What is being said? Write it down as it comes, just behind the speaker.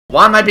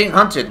Why am I being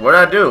hunted? What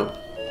did I do?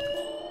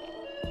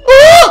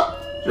 Ah!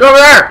 She's over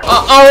there!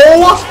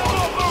 Uh-oh!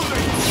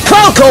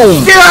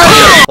 Coco! Get out of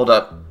here! Hold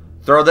up.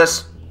 Throw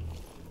this.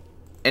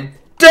 And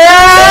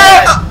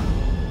dead!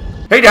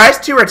 Hey guys,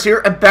 T-Rex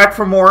here, and back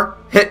for more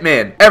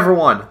Hitman.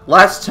 Everyone,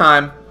 last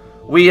time,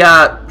 we,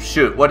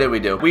 shoot, what did we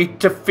do? We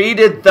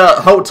defeated the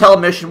hotel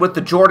mission with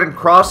the Jordan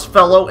Cross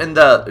fellow and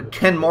the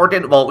Ken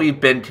Morgan. Well, we've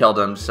been killed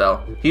him,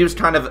 so he was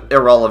kind of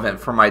irrelevant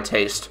for my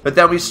taste. But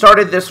then we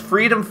started this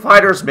Freedom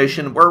Fighters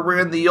mission where we're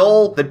in the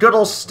good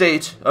old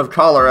state of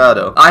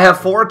Colorado. I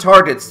have 4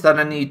 targets that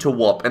I need to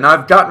whoop, and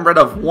I've gotten rid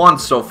of 1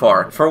 so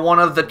far. For one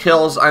of the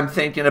kills, I'm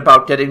thinking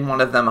about getting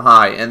one of them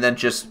high and then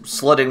just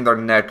slitting their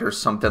neck or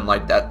something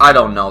like that. I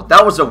don't know.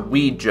 That was a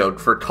weed joke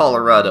for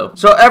Colorado.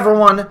 So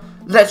everyone,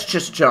 let's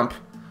just jump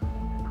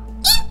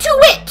into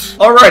it!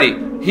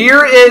 Alrighty,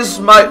 here is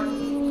my...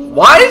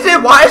 Why is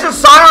the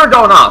siren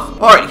going off?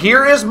 Alright,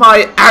 here is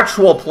my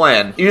actual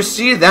plan. You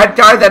see that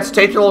guy that's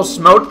taking a little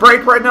smoke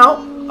break right now?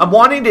 I'm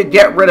wanting to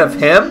get rid of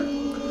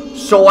him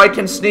so I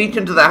can sneak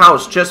into the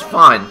house just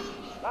fine.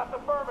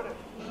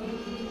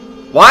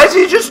 Why is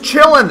he just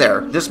chilling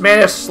there? This man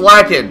is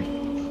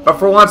slacking. But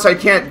for once, I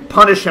can't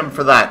punish him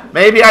for that.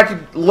 Maybe I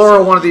could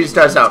lure one of these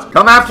guys out.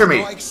 Come after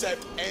me. I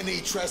accept any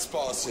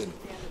trespassing.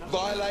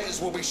 Violators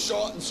will be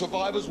shot and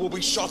survivors will be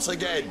shot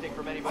again.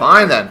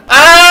 Fine then.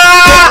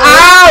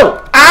 Ah!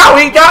 Ow! Ow!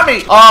 He got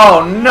me!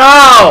 Oh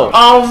no!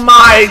 Oh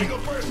my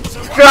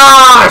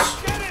gosh!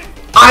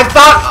 I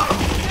thought...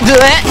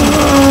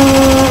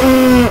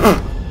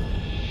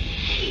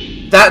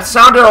 That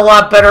sounded a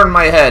lot better in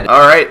my head.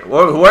 Alright,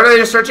 what are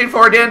they searching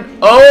for again?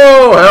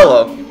 Oh,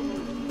 hello.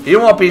 You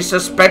won't be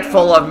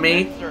suspectful of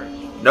me.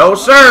 No,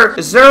 sir.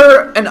 Is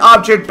there an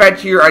object back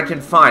here I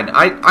can find?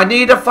 I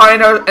need to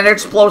find an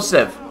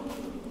explosive.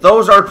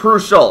 Those are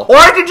crucial. Or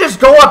I can just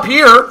go up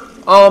here.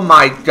 Oh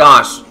my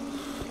gosh.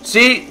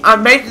 See,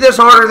 I'm making this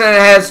harder than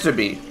it has to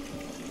be.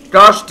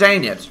 Gosh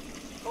dang it.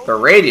 The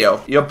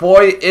radio. Your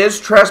boy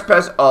is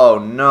trespass. Oh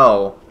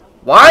no.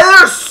 Why are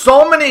there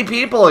so many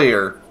people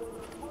here?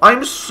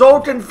 I'm so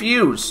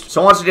confused.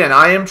 So once again,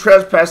 I am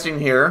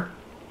trespassing here.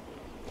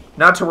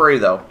 Not to worry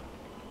though.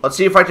 Let's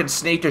see if I can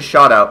sneak a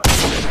shot out.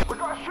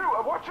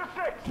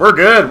 We're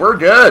good. We're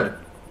good.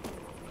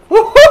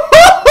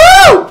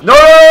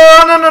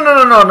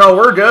 No,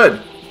 we're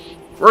good.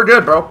 We're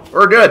good, bro.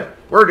 We're good.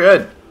 We're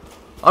good.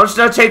 I'm just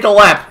gonna take a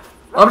lap.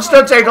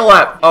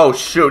 Oh,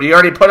 shoot. He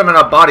already put him in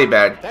a body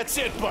bag. That's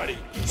it, buddy.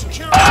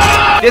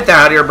 Get that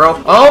out of here,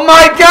 bro. Oh,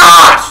 my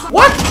gosh!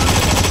 What?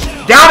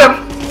 Got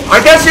him.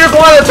 I guess here's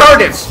one of the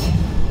targets.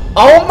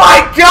 Oh,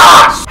 my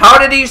gosh! How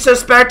did he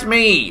suspect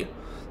me?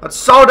 That's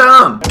so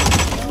dumb.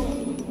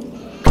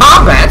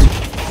 Combat?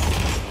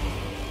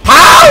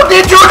 How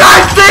did you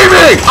guys see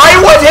me? I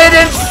was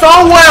hidden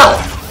so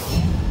well.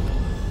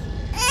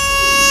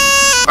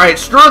 Alright,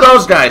 screw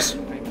those guys.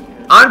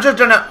 I'm just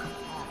gonna...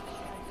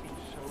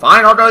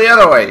 Fine, I'll go the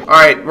other way.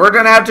 Alright, we're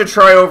gonna have to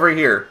try over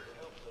here.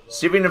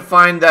 See if we can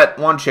find that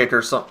one chick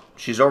or something.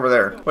 She's over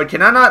there. Wait,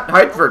 can I not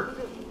hide for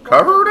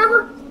cover or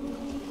whatever?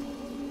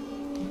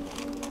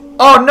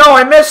 Oh no,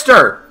 I missed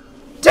her.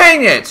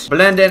 Dang it.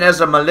 Blend in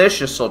as a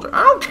militia soldier.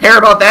 I don't care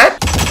about that.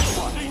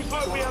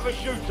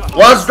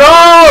 Let's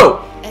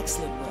go!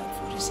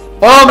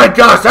 Oh my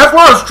gosh, that's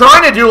what I was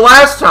trying to do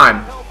last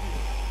time.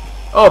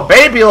 Oh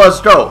baby, let's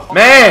go.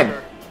 Man,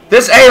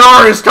 this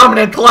AR is coming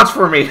in clutch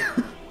for me.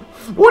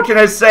 What can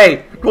I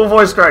say? Cool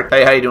voice crack.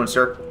 Hey, how you doing,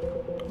 sir?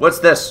 What's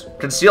this?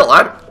 Concealed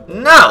item?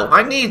 No,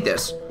 I need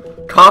this.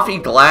 Coffee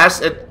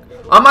glass?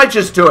 I might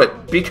just do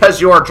it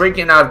because you are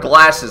drinking out of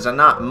glasses and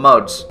not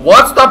mugs.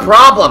 What's the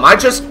problem? I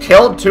just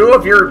killed 2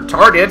 of your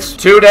targets.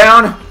 2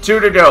 down, 2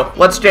 to go.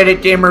 Let's get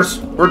it,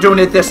 gamers. We're doing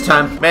it this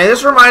time. Man,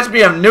 this reminds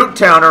me of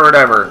Nuketown or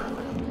whatever.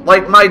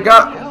 Like, my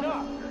god.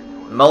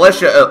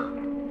 Militia.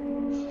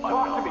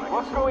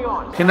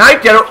 Can I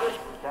get a...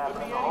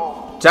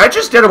 Did I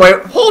just get away?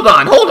 Hold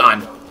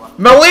on.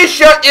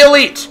 Militia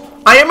Elite.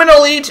 I am an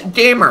elite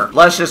gamer.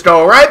 Let's just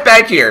go right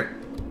back here.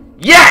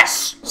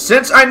 Yes!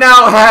 Since I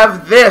now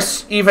have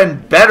this even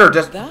better...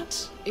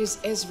 That is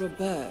Ezra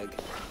Berg.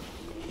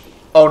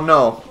 Oh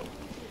no.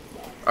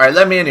 Alright,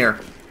 let me in here.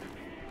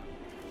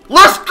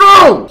 Let's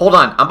go! Hold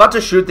on, I'm about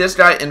to shoot this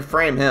guy and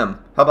frame him.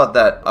 How about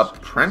that?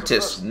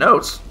 Apprentice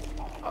notes?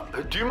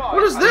 Do you mind?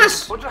 What is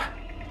this? What the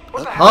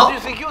hell do you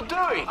think you're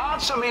doing?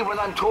 Answer me when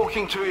I'm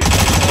talking to you.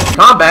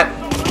 Combat.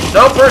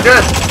 Nope, we're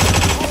good.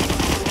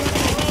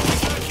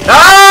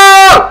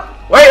 No!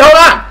 Wait, hold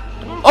on.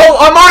 Oh,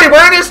 I'm already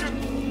wearing this.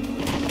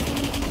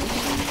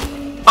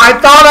 I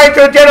thought I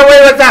could get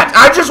away with that.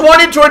 I just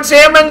wanted to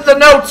examine the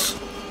notes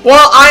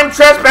while I'm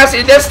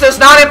trespassing. This does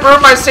not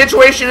improve my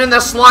situation in the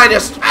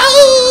slightest.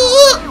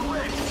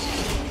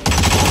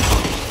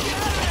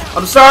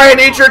 I'm sorry, I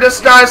need your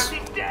disguise.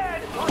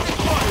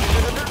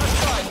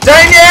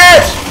 Dang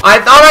it!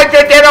 I thought I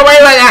could get away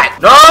with that.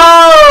 No!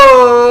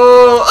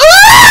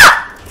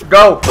 Ah!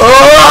 Go.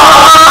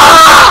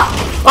 Ah!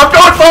 I'm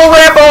going full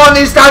Rambo on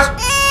these guys.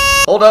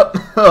 Hold up.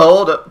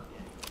 Hold up.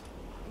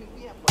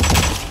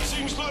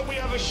 Seems like we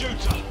have a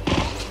shooter.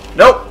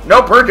 Nope.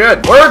 Nope, we're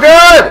good. We're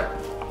good!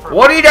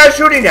 What are you guys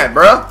shooting at,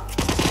 bro?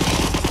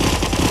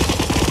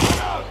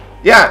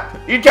 Yeah,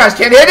 you guys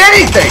can't hit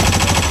anything!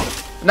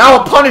 Now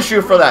I'll punish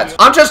you for that.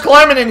 I'm just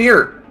climbing in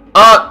here.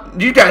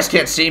 You guys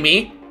can't see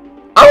me.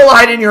 I will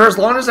hide in here as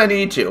long as I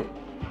need to.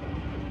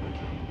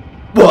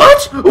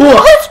 What?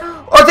 What?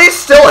 Are they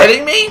still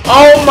hitting me?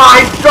 Oh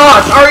my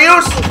gosh, are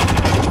you...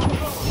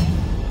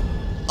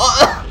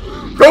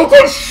 they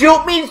can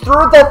shoot me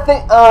through the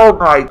thing. Oh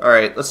my...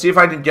 Alright, let's see if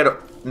I can get a...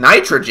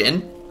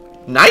 Nitrogen?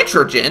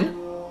 Nitrogen?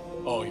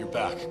 Oh, you're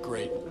back.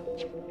 Great.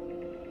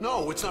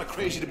 No, it's not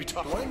crazy to be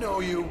talking. I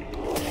know you.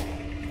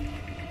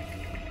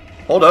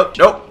 Hold up.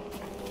 Nope.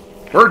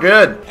 We're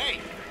good.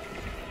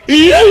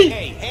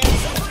 Hey!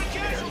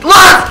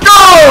 Let's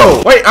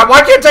go! Wait,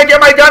 why can't I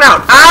get my gun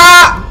out?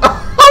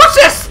 Ah! Who's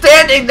just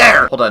standing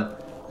there? Hold on.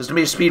 This is gonna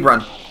be a speed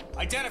run.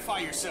 Identify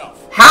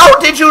yourself. How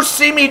did you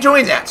see me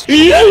doing that?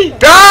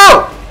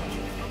 Go!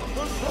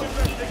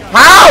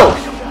 How?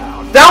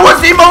 That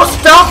was the most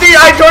stealthy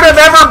I could have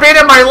ever been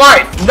in my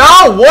life.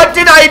 No, what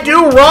did I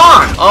do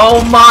wrong?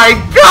 Oh my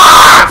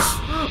gosh!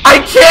 I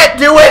can't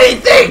do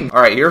anything!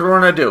 Alright, here's what we're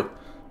gonna do.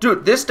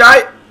 Dude, this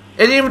guy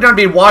isn't even gonna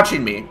be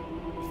watching me.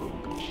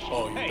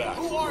 Oh, you're back.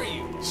 Who are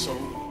you? So,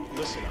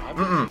 listen,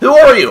 Who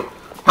are you?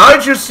 How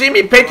did you see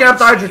me picking up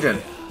the hydrogen?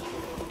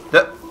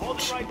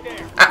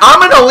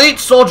 I'm an elite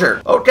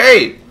soldier.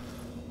 Okay.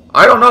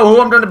 I don't know who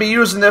I'm going to be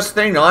using this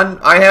thing on.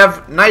 I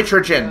have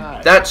nitrogen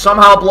that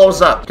somehow blows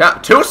up.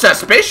 Too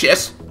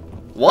suspicious.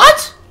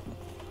 What?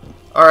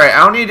 All right,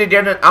 I don't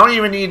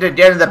even need to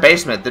get in the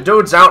basement. The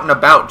dude's out and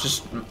about,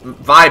 just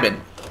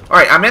vibing. All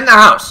right, I'm in the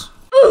house.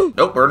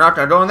 Nope, we're not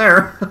going to go in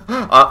there.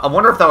 I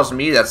wonder if that was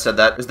me that said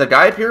that. Is the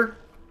guy up here?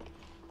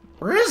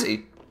 Where is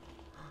he?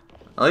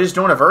 Oh, he's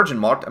doing a virgin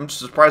walk. I'm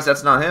just surprised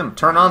that's not him.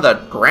 Turn on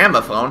the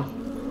gramophone.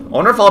 I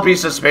wonder if I'll be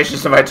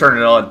suspicious if I turn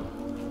it on.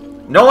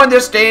 Knowing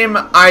this game,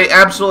 I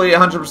absolutely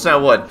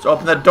 100% would. So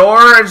open the door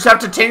and just have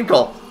to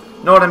tinkle.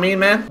 Know what I mean,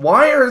 man?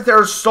 Why are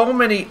there so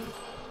many...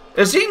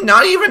 Is he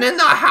not even in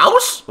the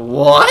house?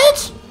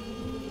 What?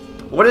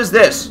 What is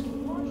this?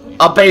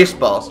 A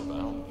baseball.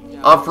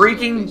 A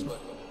freaking...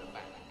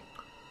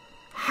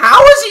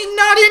 How is he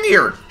not in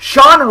here?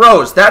 Sean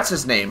Rose, that's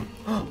his name.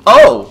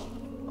 Oh,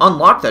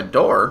 unlock the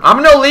door. I'm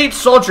an elite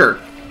soldier.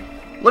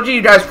 Look at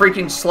you guys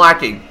freaking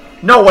slacking.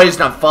 No way he's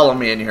not following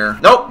me in here.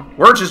 Nope,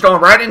 we're just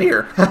going right in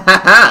here.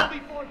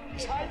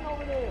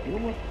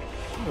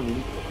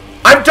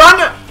 I've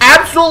done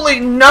absolutely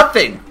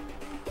nothing.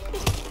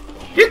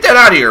 Get that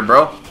out of here,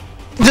 bro.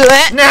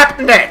 Snap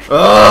neck.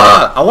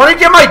 Ugh, I want to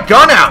get my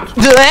gun out.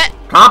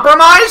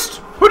 Compromised?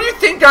 Who do you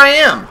think I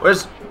am?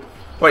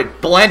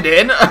 Wait, blend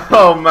in?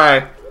 Oh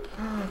my.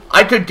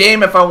 I could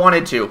game if I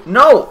wanted to.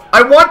 No,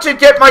 I want to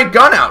get my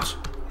gun out.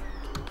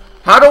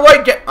 How do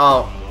I get...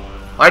 Oh,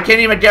 I can't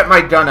even get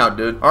my gun out,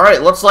 dude.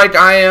 Alright, looks like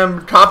I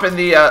am copping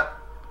the,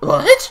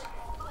 What?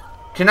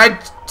 Can I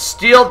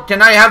steal...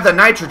 Can I have the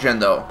nitrogen,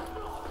 though?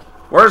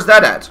 Where's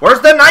that at?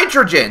 Where's the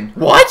nitrogen?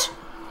 What?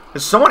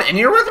 Is someone in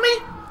here with me?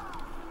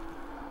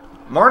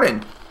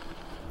 Morning.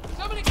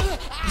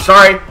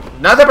 Sorry.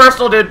 Nothing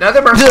personal, dude.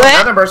 Nothing personal.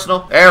 Nothing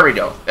personal. There we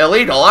go.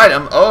 Illegal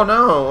item. Oh,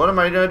 no. What am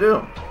I gonna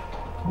do?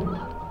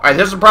 Alright,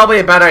 this is probably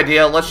a bad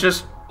idea. Let's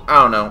just... I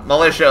don't know.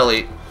 Militia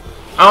elite.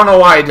 I don't know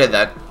why I did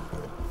that.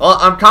 Well,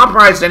 I'm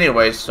compromised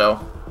anyway, so...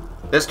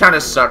 This kind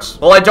of sucks.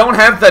 Well, I don't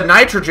have the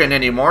nitrogen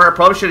anymore. I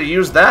probably should have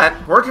used that.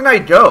 Where can I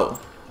go?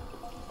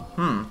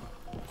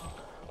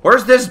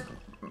 Where's this...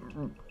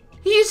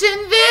 He's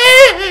in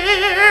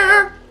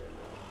there!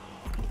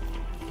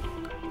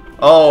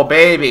 Oh,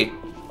 baby.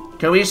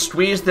 Can we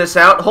squeeze this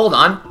out? Hold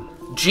on.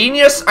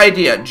 Genius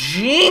idea.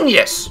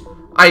 Genius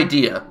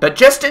idea. But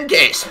just in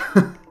case.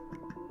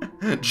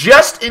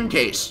 Just in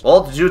case.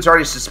 Well, the dude's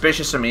already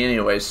suspicious of me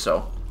anyways,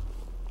 so...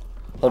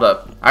 Hold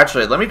up.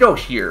 Actually, let me go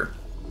here.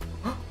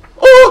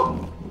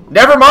 Oh!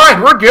 Never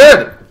mind, we're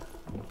good!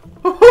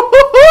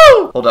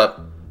 Hold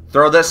up.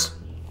 Throw this.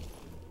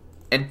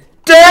 And...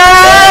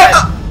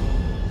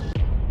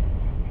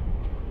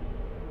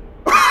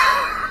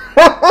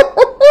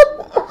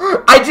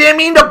 I didn't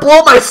mean to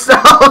blow myself.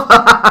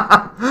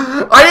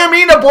 I didn't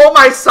mean to blow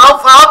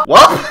myself up.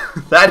 Well,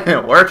 that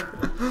didn't work.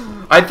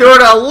 I threw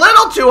it a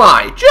little too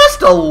high.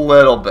 Just a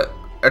little bit.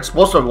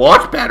 Explosive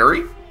watch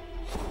battery.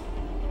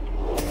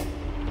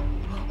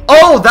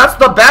 Oh, that's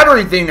the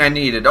battery thing I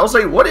needed. I was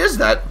like, what is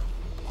that?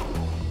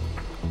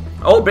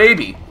 Oh,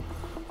 baby.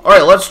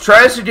 Alright, let's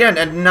try this again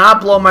and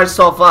not blow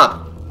myself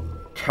up.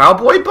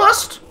 Cowboy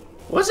bust?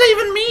 What does that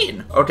even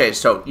mean? Okay,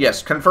 so,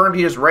 yes, confirmed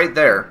he is right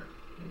there.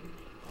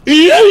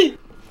 Get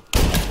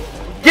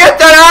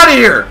that out of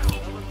here!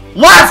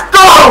 Let's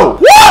go!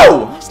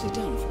 Woo!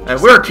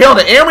 And we're killing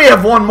it, and we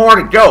have one more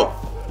to go.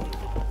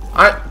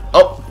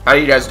 Oh, how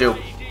do you guys do?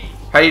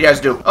 How do you guys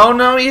do? Oh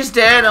no, he's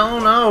dead. Oh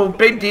no,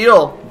 big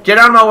deal. Get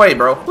out of my way,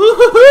 bro.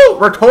 Woo-hoo-hoo!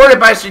 Recorded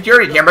by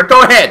security camera.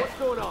 Go ahead.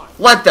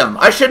 Let them.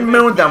 I should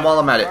moon them while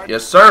I'm at it.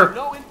 Yes, sir.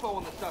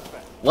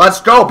 Let's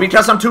go,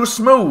 because I'm too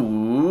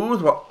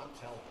smooth.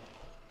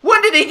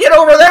 When did he get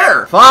over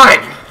there? Fine.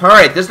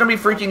 Alright, this is gonna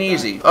be freaking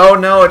easy. Oh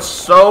no, it's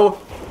so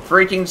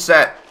freaking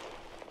set.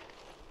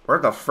 Where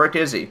the frick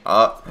is he?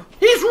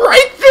 He's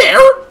right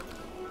there!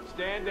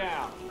 Stand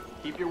down.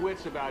 Keep your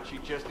wits about you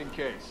just in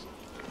case.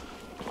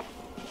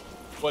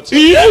 What's up?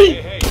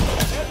 Hey.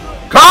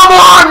 Come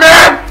on,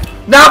 man!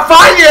 Now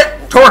find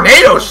it!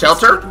 Tornado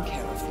shelter? Taken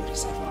care of,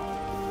 47.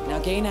 Now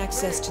gain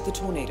access to the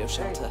tornado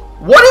shelter.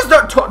 What is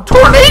the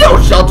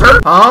tornado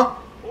shelter? Huh?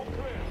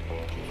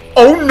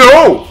 Oh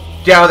no!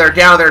 Down there,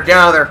 down there,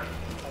 down there.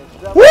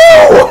 Woo!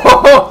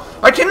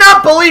 I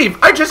cannot believe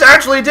I just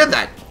actually did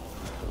that.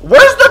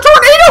 Where's the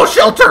tornado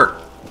shelter?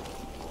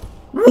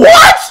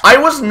 What? I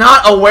was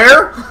not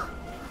aware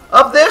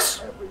of this.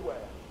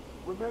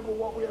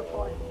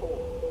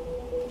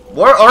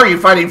 What are you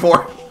fighting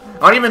for?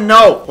 I don't even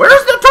know.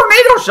 Where's the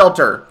tornado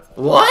shelter?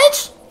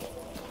 What?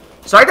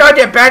 So I gotta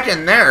get back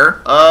in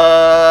there.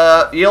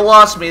 You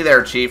lost me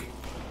there, Chief.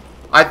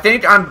 I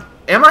think am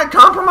I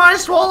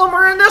compromised while I'm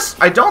wearing this?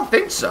 I don't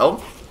think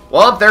so.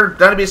 Well, if they're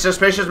gonna be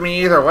suspicious of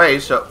me either way,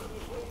 so.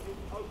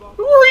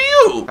 Who are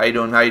you? How you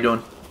doing? How you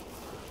doing?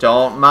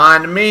 Don't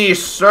mind me,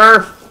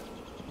 sir.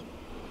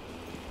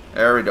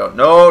 There we go.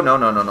 No, no,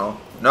 no, no, no.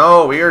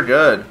 No, we're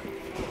good.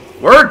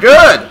 We're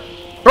good!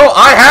 Bro,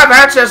 I have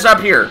access up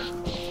here.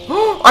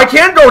 I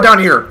can go down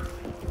here.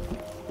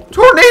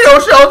 Tornado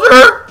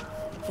shelter!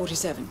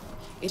 47.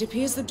 It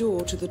appears the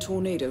door to the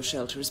tornado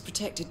shelter is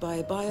protected by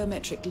a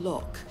biometric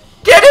lock.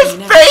 Get his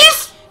In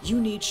face! You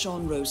need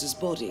Sean Rose's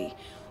body,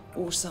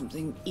 or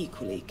something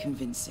equally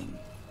convincing.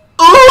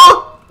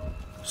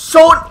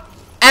 So,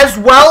 as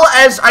well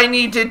as I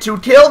needed to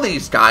kill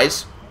these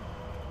guys,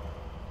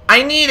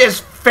 I need his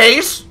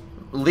face.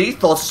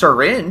 Lethal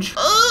syringe.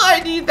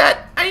 I need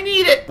that. I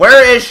need it.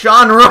 Where is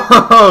Sean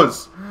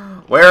Rose?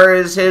 Where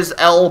is his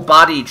L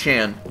body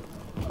chan?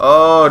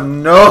 Oh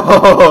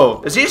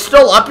no. Is he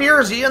still up here?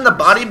 Is he in the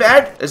body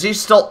bag? Is he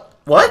still...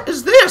 What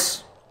is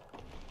this?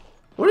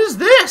 What is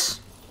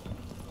this?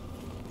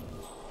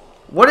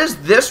 What is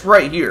this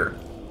right here?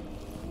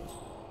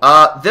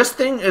 This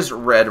thing is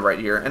red right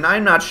here, and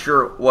I'm not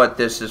sure what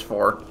this is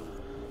for.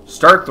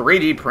 Start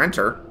 3D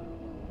printer.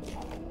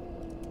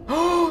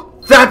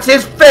 That's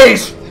his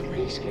face!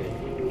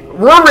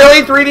 We're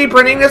really 3D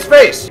printing his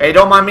face. Hey,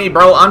 don't mind me,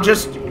 bro. I'm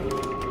just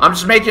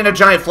making a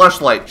giant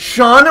fleshlight.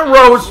 Sean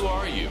Rose. Who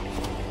are you?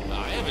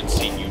 I haven't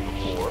seen you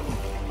before.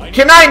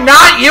 Can I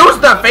not use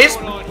the face?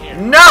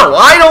 No,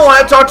 I don't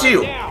want to talk to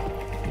you.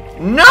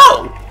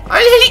 No,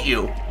 I hate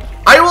you.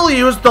 I will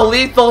use the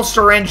lethal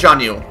syringe on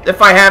you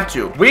if I have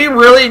to. We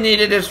really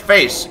needed his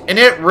face, and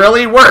it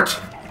really worked.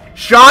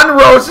 Sean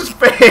Rose's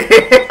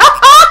face.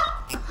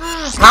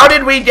 How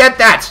did we get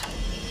that?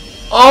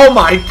 Oh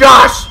my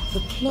gosh!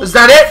 Is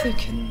that it?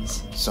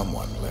 Thickens.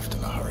 Someone left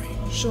in a hurry.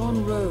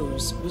 Sean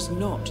Rose was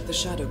not the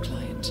shadow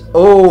client.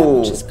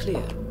 Oh. Which is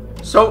clear.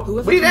 So,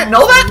 Whoever we didn't commanded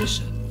know the that?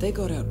 militia, they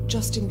got out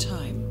just in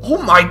time.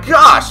 Oh my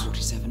gosh!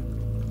 47.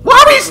 Why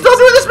are we still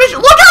doing this mission?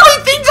 Look how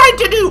many things I had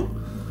to do!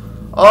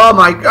 Oh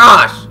my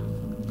gosh!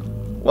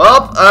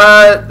 Well,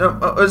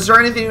 is there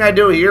anything I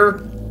do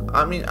here?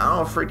 I mean, I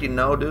don't freaking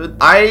know, dude.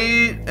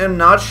 I am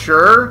not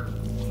sure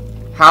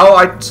how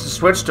I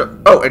switched to...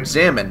 Oh,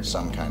 examine.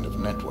 Some kind of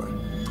network.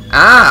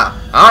 Ah,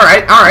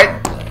 alright,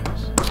 alright.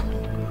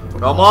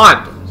 Come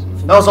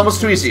on. That was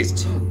almost too easy.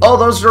 Oh,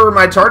 those are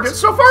my targets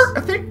so far,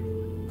 I think?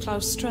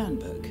 Klaus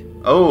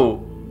Strandberg.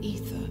 Oh.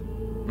 Ether.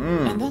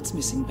 And that's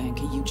missing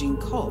banker Eugene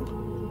Cobb.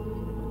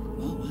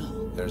 Well,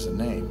 well. There's a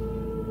name.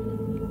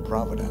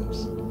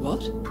 Providence.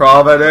 What?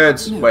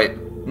 Providence. No. Wait.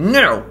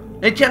 No,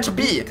 it can't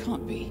be. It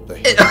can't be.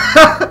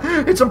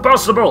 It's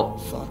impossible.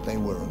 Thought they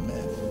were a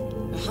myth.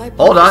 A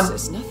Hold on.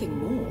 hypothesis, nothing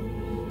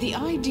more. The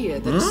idea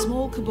that a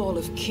small cabal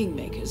of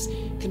kingmakers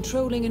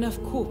controlling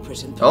enough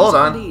corporate and Hold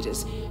political on.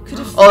 leaders could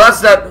have... Oh,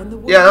 that's that. run the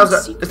world Yeah, that was in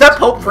that. secret. Is that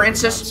Pope Not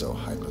Francis? so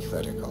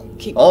hypothetical.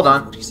 Keep Hold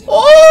on. 47.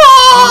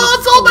 Oh,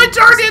 that's all my Full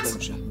targets.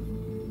 disclosure.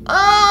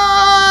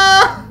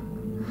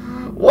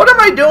 What am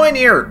I doing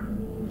here?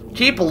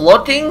 Keep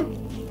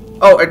looking?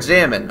 Oh,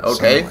 examine.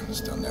 Okay.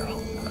 Someone's done their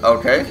homework.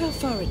 Okay. Look how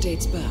far it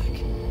dates back.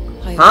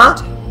 Huh?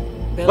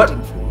 What?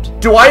 Beldingford.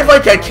 Do I have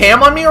like a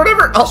cam on me or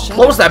whatever? Oh,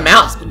 close that Has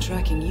mouth. been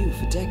tracking you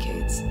for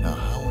decades. Now,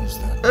 how is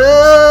that?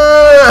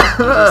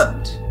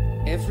 It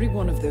isn't. Every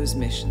one of those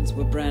missions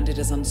were branded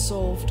as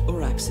unsolved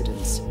or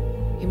accidents.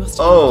 He must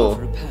have been Oh.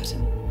 looking for a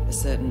pattern, a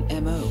certain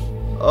MO,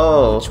 which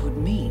Oh. would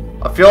mean,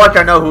 I feel like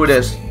I know who it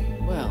is.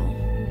 well,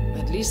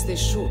 at least this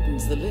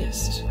shortens the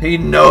list. He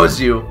knows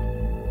you.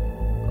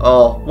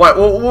 Oh, what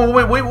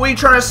are you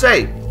trying to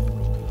say?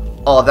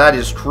 Oh, that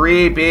is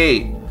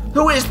creepy.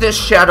 Who is this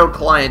shadow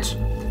client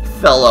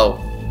fellow?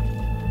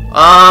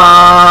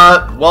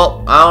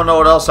 Well, I don't know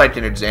what else I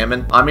can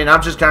examine. I mean,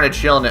 I'm just kind of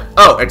chilling it.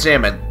 Oh,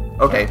 examine.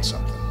 Okay. Found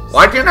something.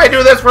 Why can't I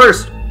do this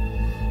first?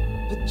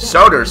 But that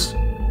Soders.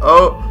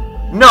 Oh,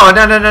 no.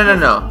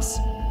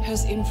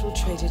 has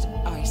infiltrated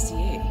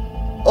ICA.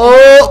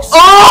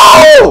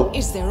 Oh!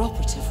 Is their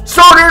operative?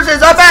 Soders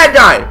is a bad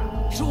guy!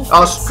 It all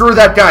Oh, fits. screw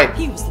that guy.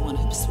 He was the one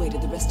who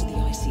persuaded the rest of the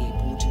ICA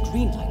board to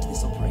greenlight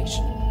this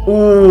operation.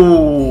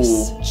 Ooh.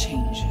 This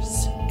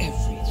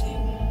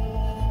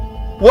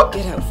What?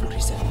 Get out,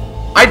 47.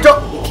 I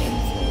don't.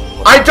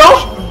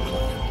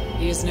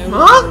 He is no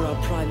longer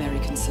our primary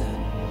concern.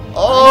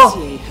 Oh.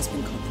 ICA has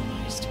been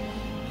compromised.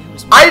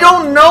 I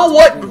don't know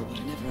what. But I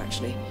never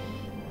actually.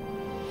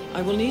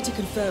 I will need to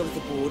confer with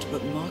the board,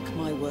 but mark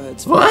my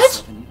words. What?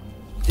 47,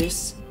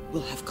 this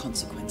will have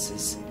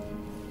consequences.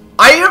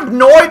 I have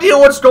no idea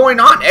what's going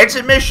on.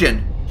 Exit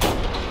mission.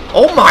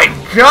 Oh my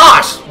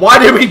gosh! Why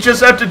did we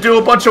just have to do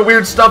a bunch of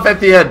weird stuff at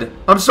the end?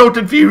 I'm so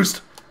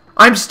confused.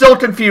 I'm still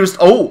confused.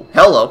 Oh,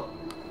 hello.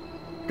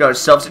 Got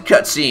ourselves a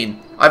cutscene.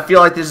 I feel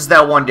like this is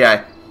that one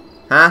guy.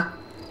 Huh?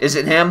 Is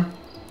it him?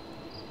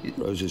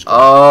 Rose is gone.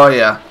 Oh,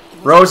 yeah.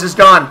 Rose is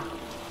gone.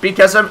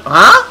 Because I'm...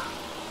 Huh?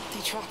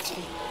 They tracked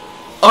me.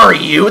 Are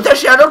you the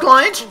Shadow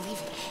Client? Believe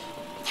it.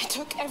 I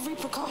took every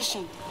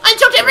precaution. I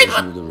took every...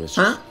 Rose knew the risks.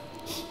 Huh?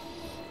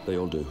 They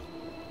all do.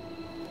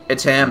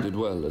 It's You him. did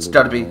well, It's Olivia.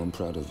 gotta be. I am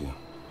proud of you.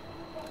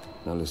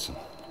 Now listen.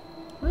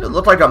 You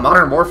look like a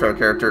Modern Warfare The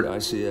character.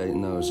 ICA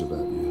knows about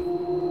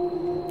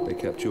you. They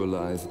kept you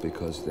alive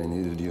because they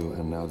needed you,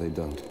 and now they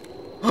don't.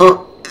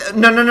 No,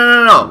 no, no,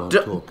 no, no.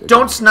 Don't talk again.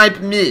 Don't snipe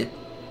me.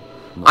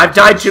 Not I've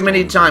died too this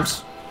many time.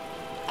 times.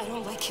 I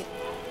don't like it.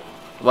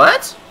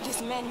 What?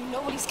 This man, you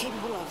know what he's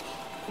capable of.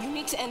 You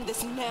need to end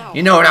this now.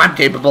 You know what I'm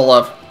capable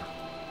of. I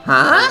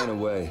Huh? ran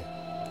away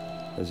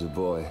as a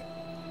boy.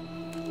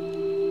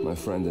 My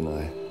friend and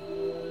I.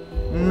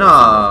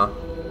 Nah.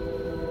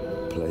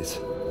 Place.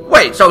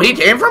 Wait, so he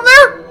came from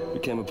there? We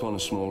came upon a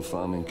small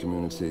farming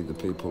community. The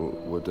people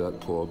were dirt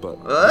poor, but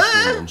What?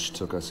 this lunch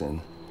took us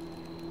in.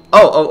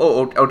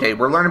 Oh, okay.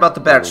 We're learning about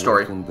the We were backstory.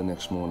 awakened the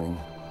next morning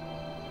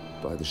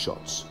by the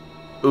shots.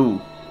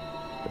 Ooh.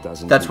 A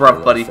dozen That's people rough,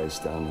 lay buddy. face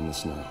down in the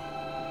snow.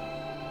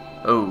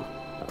 Ooh.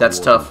 That's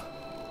I tough.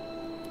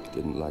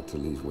 didn't like to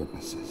leave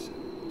witnesses.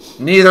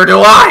 Neither do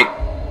I!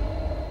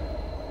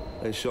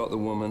 They shot the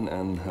woman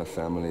and her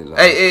family. Last,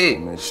 Hey,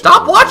 and they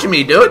stop shot watching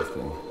me, dude!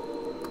 everything.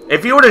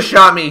 If he would have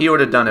shot me, he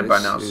would have done it by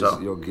This now, is so.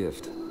 your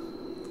gift.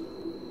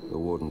 The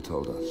warden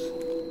told us.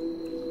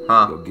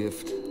 Huh. Your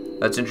gift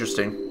That's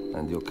interesting.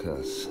 and your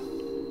curse.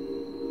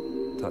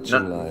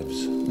 Touching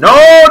lives,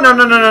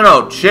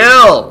 No.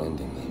 Chill. ending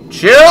them.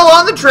 Chill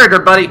on the trigger,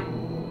 buddy.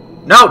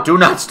 No, do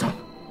not stop.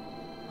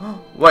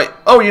 Wait.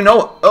 Oh, you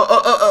know.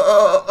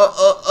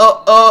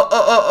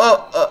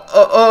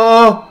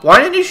 Why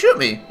didn't he shoot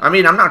me? I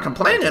mean, I'm not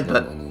complaining,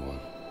 but. Anyone.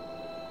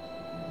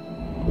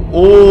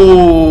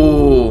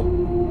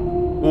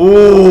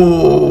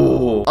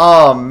 Ooh.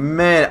 Oh,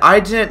 man. I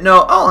didn't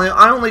know. Oh,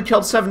 I only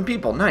killed 7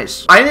 people.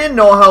 Nice. I didn't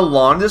know how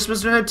long this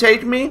was going to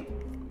take me.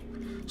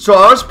 So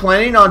I was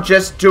planning on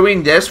just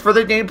doing this for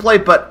the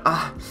gameplay, but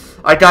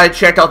I gotta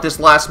check out this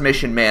last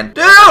mission, man.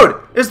 Dude!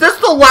 Is this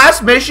the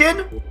last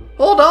mission?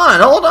 Hold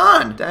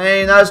on.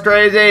 Dang, that's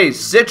crazy.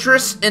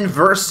 Citrus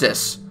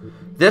Inversus.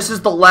 This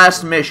is the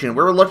last mission.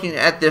 We're looking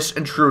at this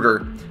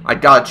intruder. I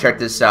gotta check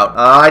this out.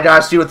 I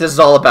gotta see what this is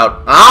all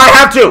about. I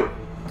have to!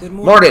 Good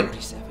Morning.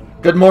 47.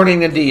 Good morning,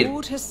 The indeed.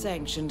 board has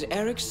sanctioned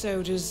Eric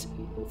Soda's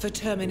for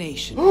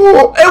termination.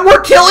 Oh, and we're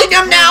killing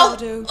him now!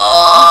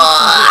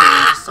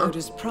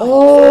 Soda's private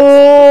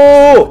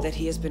Oh! that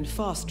he has been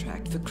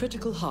fast-tracked for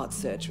critical heart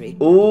surgery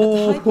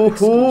Ooh. at the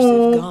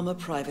hyper-exclusive Gamma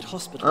Private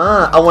Hospital.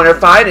 I wonder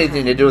if I had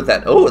anything to do with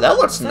that. Oh, that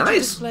looks Such a nice.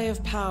 display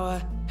of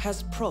power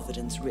has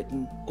Providence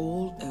written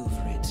all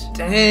over it.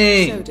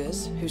 Dang.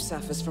 Sodas, who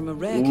suffers from a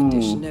rare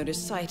condition known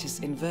as situs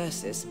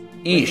inversus, where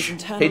Eesh, his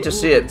internal hate to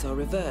see it. organs are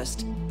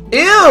reversed,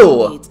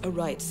 Ew! needs a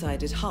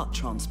right-sided heart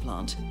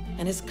transplant,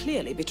 and has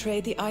clearly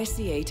betrayed the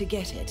ICA to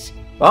get it.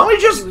 Why don't we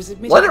He just was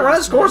admitted let it run last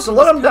its course night and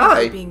let him is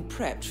currently die? being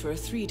prepped for a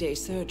 3-day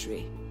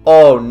surgery.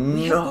 Oh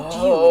We have booked you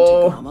into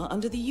no. Gamma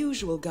under the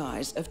usual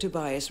guise of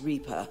Tobias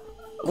Reaper.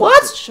 What?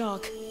 Corporate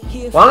Shark,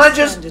 here Why for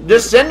not standard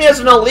just send me as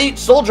an elite As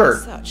soldier?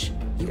 such,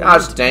 you will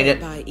Gosh need to dang play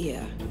it. by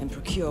ear and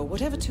procure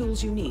whatever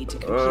tools you need to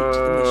complete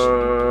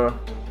the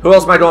mission. Who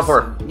else am I going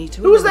for? Need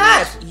to Who's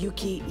that? eliminate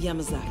Yuki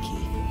Yamazaki,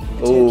 a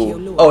Tokyo Ooh.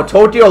 lawyer. Oh,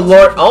 Tokyo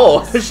Lord.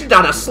 Oh, she's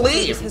got a This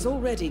sleeve. has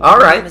already All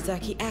given right.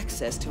 Yamazaki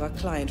access to our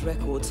client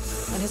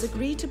records and has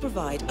agreed to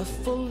provide a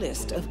full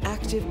list of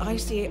active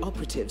ICA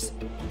operatives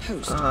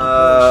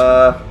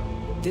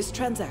post-operation. This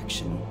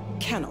transaction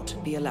cannot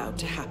be allowed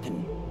to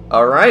happen.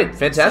 All right,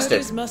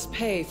 fantastic. Sodas must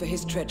pay for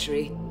his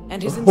treachery,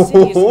 and his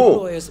insidious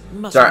employers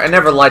must. Sorry, I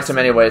never liked him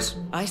anyways.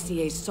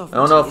 ICA's sovereignty I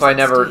don't know if is I at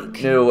never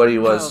stake. knew what he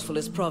was. Powerful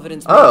as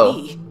Providence Oh.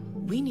 may be,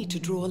 we need to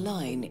draw a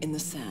line in the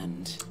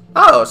sand.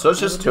 Oh, so it's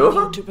I just would 2 of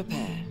leave them? you to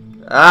prepare.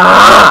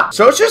 Ah!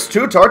 So it's just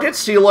 2 targets?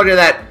 See, look at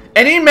that.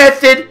 Any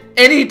method,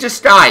 any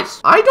disguise.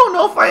 I don't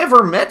know if I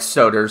ever met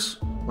Soders.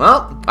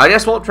 Well, I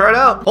guess we'll try it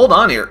out. Hold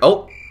on here.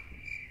 Oh,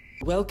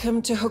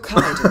 Welcome to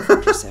Hokkaido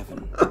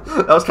 47.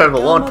 that was kind of a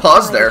long Gamma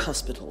pause Private there.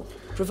 Hospital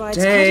provides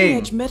Dang.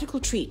 cutting-edge medical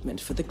treatment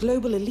for the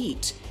global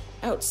elite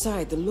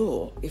outside the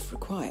law, if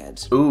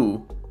required.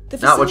 Ooh, The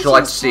not what you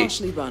like to facility is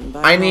see. partially run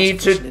by I an need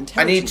to artificial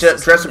intelligence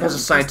dress up system as a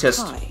known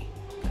scientist. Kai.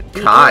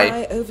 The Kai.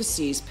 AI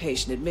oversees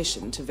patient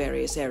admission to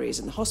various areas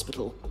in the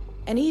hospital,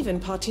 and even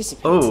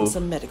participates Ooh. in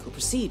some medical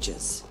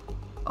procedures.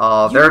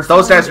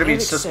 Those guys are gonna be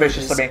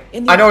suspicious of me.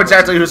 I know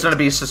exactly who's gonna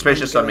be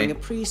suspicious of me. A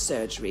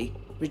pre-surgery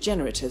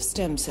regenerative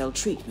stem cell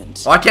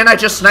treatment. Why can't I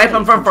just snipe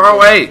him from far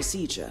away?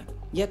 Procedure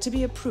yet to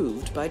be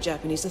approved by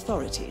Japanese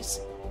authorities.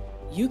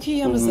 Yuki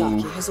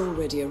Yamazaki has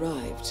already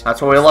arrived.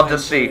 That's what we love to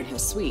see. In her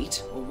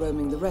suite or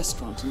roaming the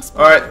restaurant and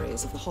spa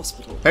areas of the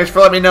hospital. Thanks for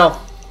letting me know.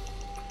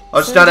 I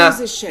was gonna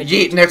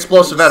yeet an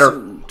explosive at her.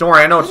 Don't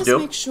worry, I know what to do.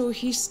 Make sure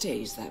he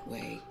stays that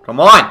way. Come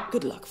on.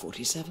 Good luck,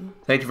 47.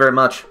 Thank you very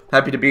much.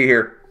 Happy to be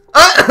here.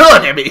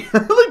 Look at me.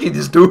 Look at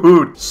this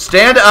dude.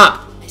 Stand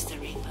up. Mr.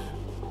 Reaper.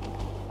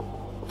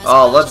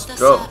 Oh, let's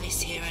go.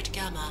 Here at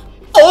Gamma,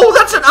 oh,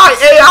 that's an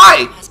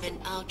AI. has been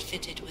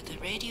outfitted with a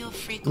radio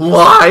frequency.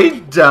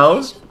 Lie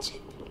down.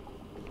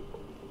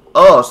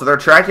 Oh, so they're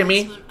tracking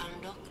me?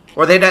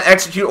 Or they didn't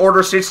execute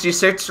Order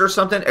 66 or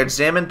something?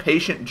 Examine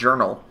patient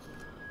journal.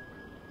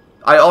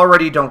 I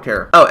already don't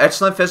care. Oh,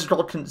 excellent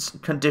physical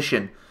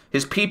condition.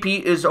 His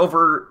PP is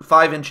over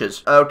 5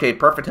 inches. Okay,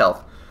 perfect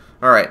health.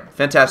 Alright,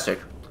 fantastic.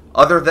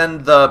 Other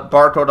than the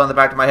barcode on the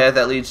back of my head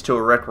that leads to a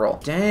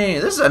rickroll.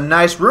 Dang, this is a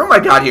nice room I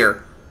got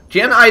here.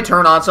 Can I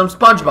turn on some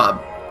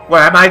SpongeBob?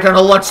 What, am I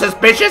gonna look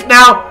suspicious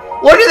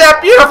now? Look at that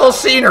beautiful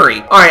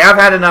scenery. Alright, I've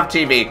had enough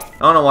TV. I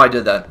don't know why I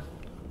did that.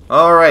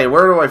 Alright,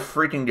 where do I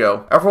freaking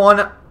go?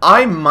 Everyone,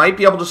 I might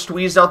be able to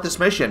squeeze out this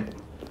mission.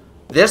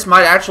 This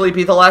might actually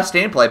be the last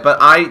gameplay, but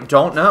I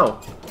don't know.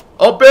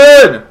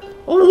 Open!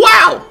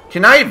 Wow!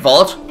 Can I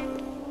vault?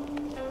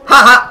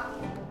 Haha!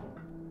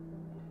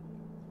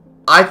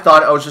 I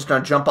thought I was just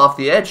gonna jump off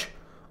the edge.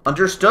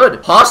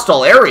 Understood.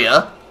 Hostile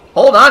area?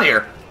 Hold on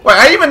here. Wait,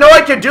 I didn't even know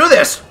I could do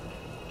this!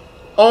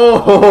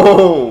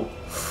 Oh!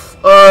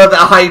 The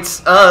heights.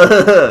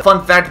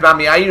 Fun fact about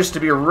me, I used to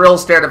be real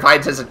scared of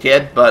heights as a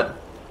kid, but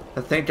I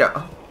think...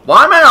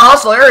 why am I in a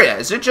hostile area?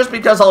 Is it just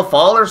because I'll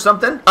fall or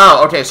something?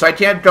 Oh, okay, so I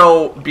can't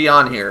go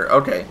beyond here.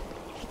 Okay.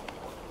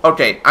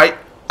 Okay,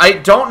 I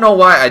don't know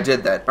why I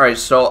did that. Alright,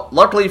 so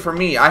luckily for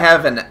me, I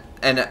have an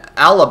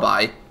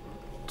alibi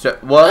to...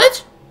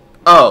 What?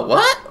 Oh,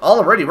 what?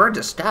 Already, we're in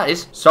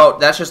disguise. So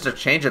that's just a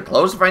change of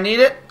clothes if I need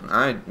it?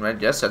 I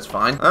guess that's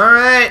fine.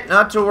 Alright,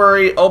 not to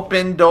worry.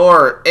 Open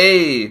door.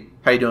 Hey.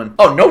 How you doing?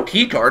 Oh, no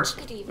key cards.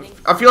 Good evening.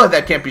 I feel like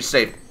that can't be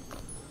safe.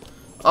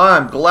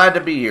 I'm glad to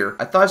be here.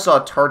 I thought I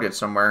saw a target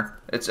somewhere.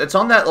 It's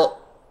on that little...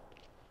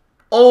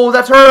 Oh,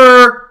 that's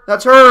her!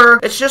 That's her!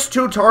 It's just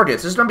 2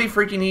 targets. This is gonna be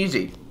freaking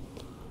easy.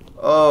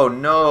 Oh,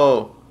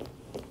 no.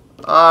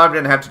 I'm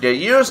gonna have to get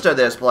used to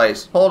this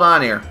place. Hold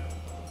on here.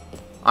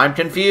 I'm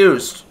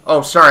confused.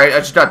 Oh, sorry. I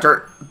just got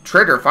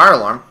trigger fire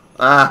alarm.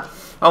 I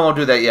won't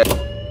do that yet.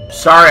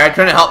 Sorry, I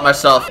couldn't help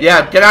myself.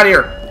 Yeah, get out of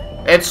here.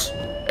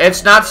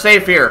 It's not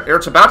safe here.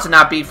 It's about to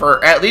not be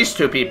for at least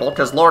 2 people,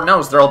 because Lord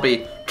knows there'll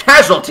be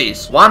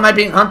casualties. Why am I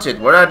being hunted?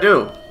 What did I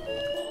do?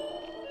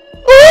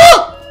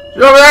 Oh!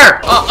 She's over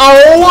there.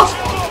 Uh-oh!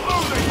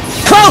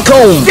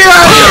 Falcon! Get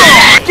out of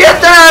here!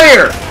 Get out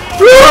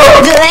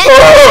of here!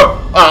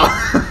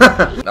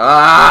 Oh.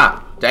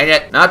 Ah! Dang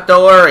it. Not to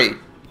worry.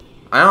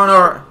 I don't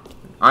know.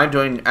 I'm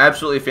doing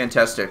absolutely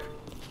fantastic.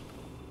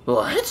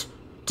 What?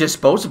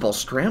 Disposable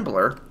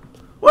scrambler?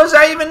 What does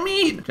that even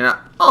mean?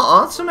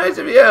 Oh, that's so nice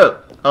of you.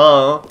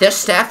 Oh, this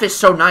staff is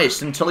so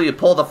nice until you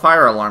pull the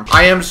fire alarm.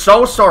 I am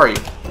so sorry.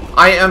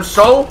 I am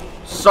so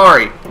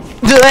sorry.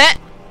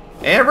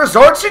 And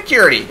resort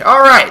security. All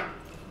right.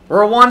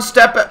 We're 1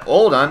 step at...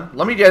 Hold on.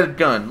 Let me get a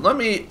gun. Let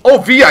me... Oh,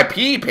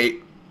 VIP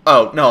patient.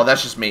 Oh, no,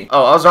 that's just me.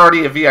 Oh, I was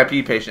already a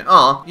VIP patient.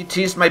 Aw, you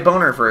teased my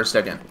boner for a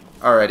second.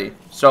 Alrighty.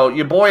 So,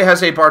 your boy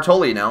has a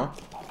Bartoli now.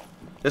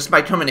 This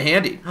might come in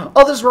handy.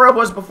 Oh, this is where I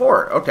was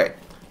before. Okay.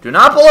 Do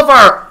not pull a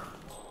fire...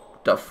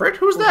 The frick?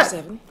 Who's that?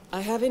 47.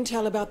 I have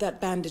intel about that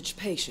bandaged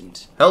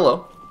patient.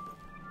 Hello.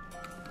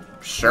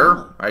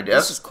 Sure, I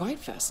guess. This is quite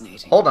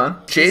fascinating. Hold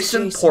on.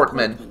 Jason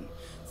Portman.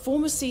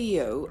 Former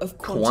CEO of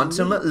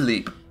Quantum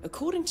Leap.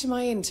 According to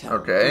my intel,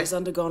 okay. He has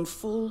undergone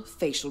full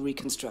facial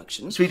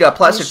reconstruction. So he got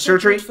plastic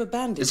surgery?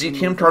 Is he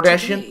Kim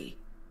Kardashian?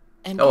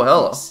 Oh,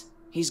 hello.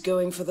 He's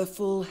going for the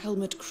full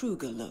Helmut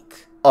Kruger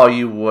look. Oh,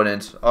 you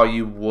wouldn't. Oh,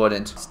 you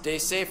wouldn't. Stay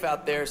safe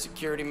out there,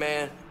 security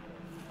man.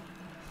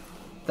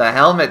 The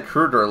Helmut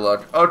Kruger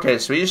look. Okay,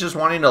 so he's just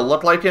wanting to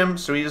look like him?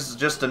 So he's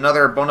just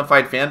another bona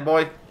fide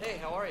fanboy? Hey,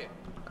 how are you?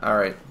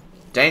 Alright.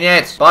 Dang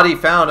it! Body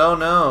found. Oh,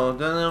 no.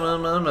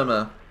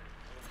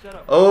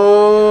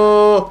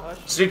 Oh!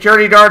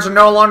 Security guards are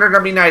no longer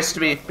going to be nice to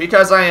me.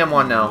 Because I am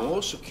one now.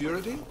 More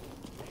security?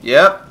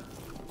 Yep.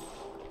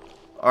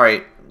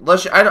 Alright.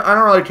 I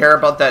don't really care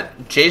about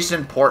that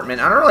Jason Portman.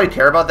 I don't really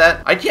care about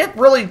that. I can't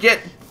really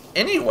get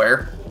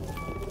anywhere.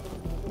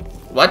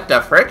 What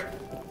the frick?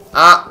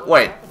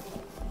 Wait.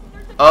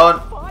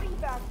 Oh. Body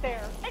back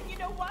there. And you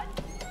know what?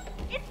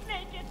 It's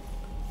naked.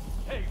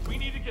 Hey, we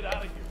need to get out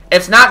of here.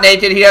 It's not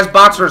naked. He has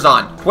boxers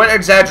on. Quit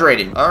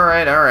exaggerating.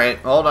 Alright.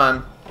 Hold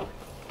on.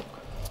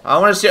 I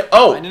want to see.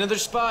 Oh. Find another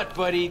spot,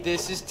 buddy.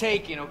 This is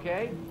taken,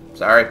 okay?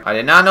 Sorry. I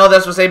did not know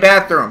this was a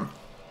bathroom.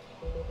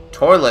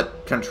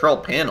 Toilet control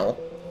panel.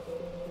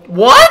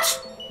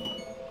 What?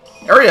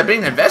 Area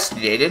being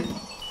investigated.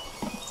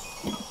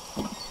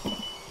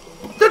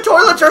 The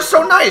toilets are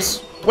so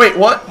nice. Wait,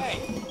 what?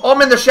 Oh,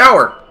 I'm in the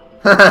shower.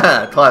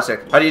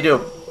 Classic. How do you do?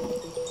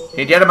 Can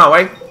you get in my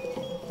way?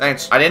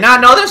 Thanks. I did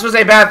not know this was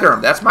a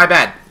bathroom. That's my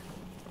bad.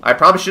 I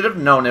probably should have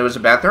known it was a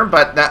bathroom,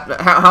 but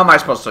how am I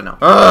supposed to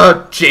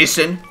know?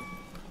 Jason.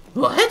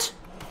 What?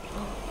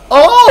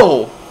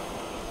 Oh!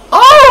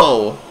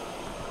 Oh!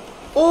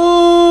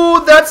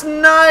 Oh, that's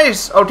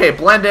nice. Okay,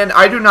 blend in.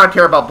 I do not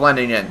care about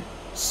blending in.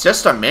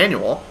 System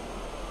manual.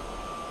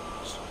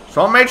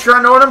 So I'll make sure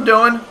I know what I'm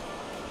doing.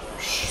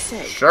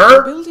 So,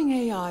 Sure. The building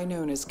AI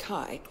known as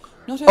Kai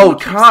not only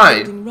keeps the Kai.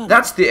 building running,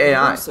 That's the but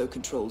AI. also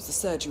controls the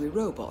surgery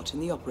robot in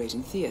the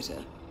operating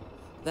theater.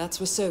 That's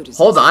where Soda's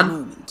Hold at the on.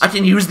 moment. I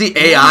can use the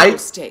The AI manual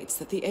states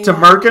that the AI to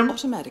murk him?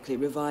 automatically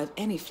revive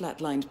any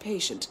flatlined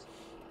patient,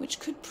 which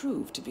could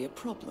prove to be a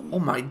problem. Oh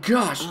my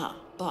gosh.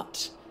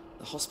 But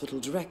the hospital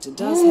director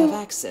does have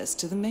access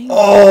to the main.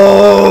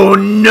 Oh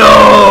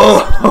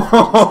no!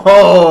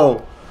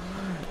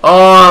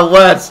 Oh,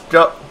 let's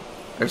go.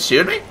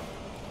 Excuse me?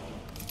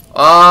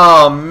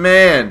 Oh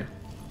man.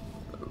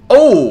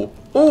 Oh,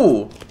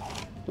 ooh.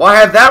 Why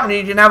have that when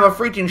you can have a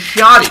freaking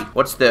shoddy?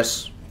 What's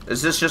this?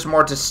 Is this just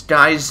more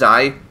disguise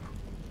eye?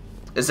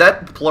 Is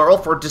that plural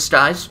for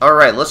disguise?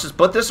 Alright, let's just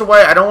put this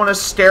away. I don't want to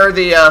scare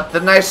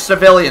the nice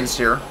civilians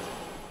here.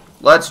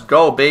 Let's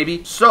go,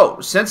 baby. So,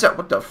 since that,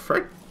 what the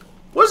frick?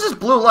 What is this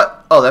blue light?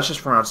 Oh, that's just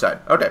from outside.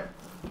 Okay.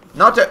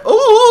 Not to,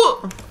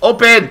 ooh!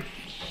 Open!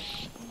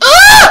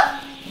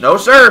 Ah! No,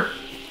 sir.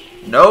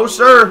 No,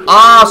 sir.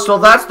 Ah, so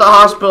that's the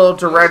hospital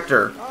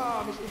director.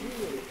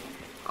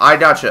 I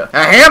gotcha.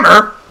 A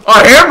hammer?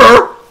 A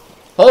hammer?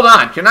 Hold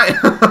on, can I...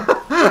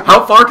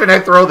 How far can I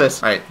throw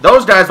this? Alright,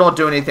 those guys won't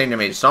do anything to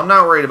me, so I'm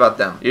not worried about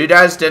them. You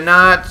guys did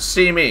not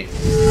see me.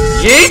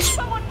 Yeet!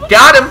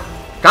 Got him!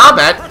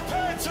 Combat!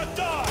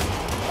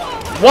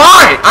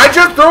 Why? I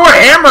just threw a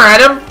hammer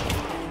at him!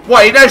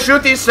 What, you guys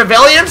shoot these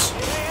civilians?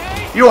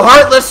 You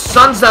heartless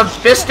sons of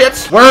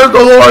biscuits! Where's the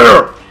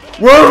lawyer?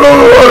 Where's the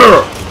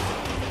lawyer?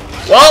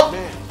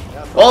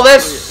 Well,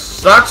 this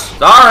sucks.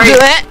 Sorry.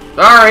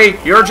 Sorry,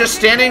 you're just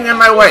standing in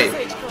my way.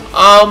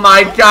 Oh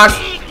my gosh.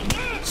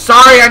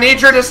 Sorry, I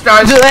need your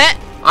disguise.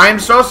 I am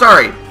so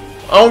sorry.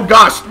 Oh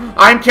gosh,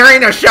 I'm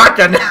carrying a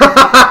shotgun.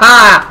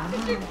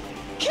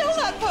 Kill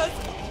that person.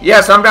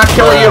 Yes, I'm gonna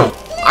kill you.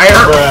 I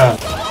hurt.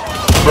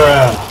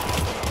 Bruh.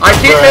 I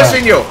keep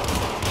missing you.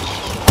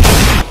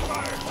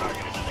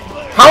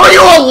 How are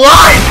you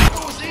alive?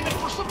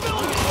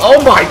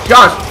 Oh my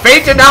gosh,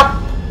 Fate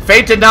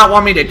did not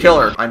want me to kill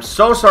her. I'm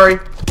so sorry.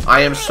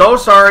 I am so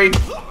sorry.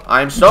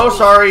 I'm so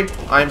sorry.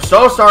 I'm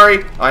so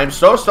sorry. I'm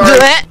so sorry.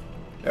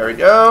 There we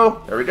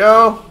go. There we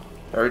go.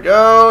 There we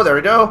go. There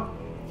we go.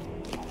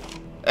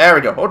 There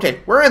we go. Okay,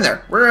 we're in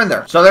there. We're in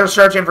there. So they're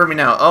searching for me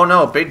now. Oh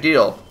no, big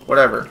deal.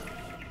 Whatever.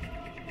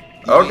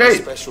 Okay.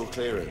 Special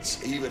clearance,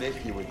 even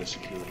if you're with the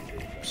security.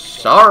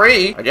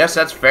 Sorry. I guess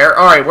that's fair.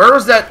 All right, where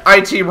was that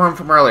IT room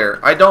from earlier?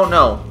 I don't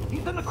know.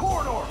 He's in the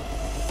corridor.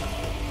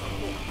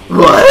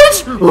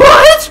 What?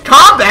 What?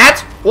 Combat?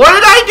 What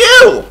did I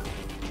do?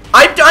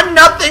 I've done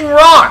nothing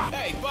wrong.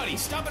 Hey, buddy,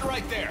 stop it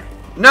right there.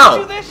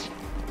 No.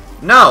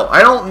 No,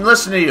 I don't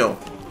listen to you.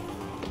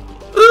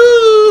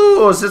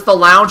 Ooh, is this the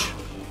lounge?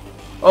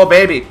 Oh,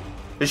 baby.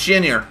 Is she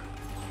in here?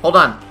 Hold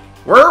on.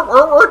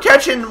 We're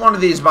catching one of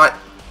these, but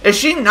is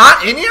she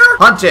not in here?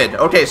 Hunted.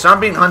 Okay, so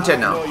I'm being hunted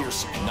now. I know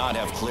you're not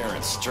have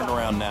clearance. Turn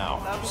around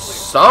now.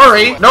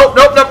 Sorry. Nope,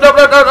 nope, nope, nope,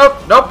 nope, nope,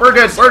 nope. Nope, we're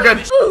good. We're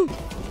good.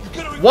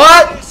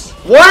 What?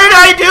 What did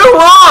I do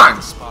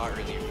wrong?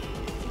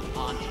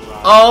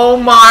 Oh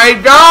my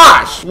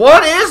gosh!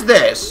 What is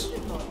this?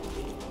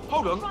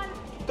 Hold on.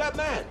 That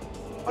man.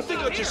 I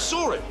think I just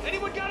saw it.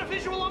 Anyone got a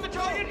visual on the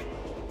target?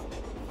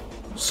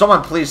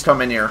 Someone please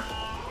come in here.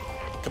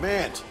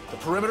 Command, the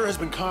perimeter has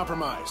been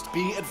compromised.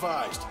 Be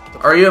advised. The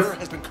Are you perimeter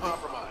has been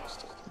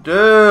compromised.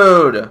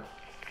 Dude.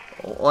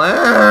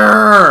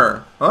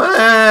 Where?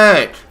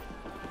 Wait.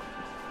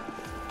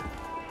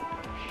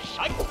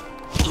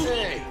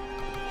 Hey.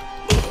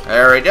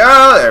 There we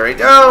go. There we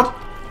go.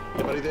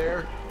 Anybody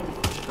there?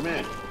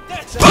 Command.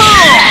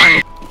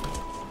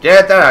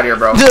 Get that out of here,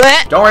 bro.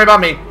 Don't worry about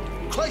me.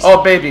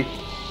 Oh, baby.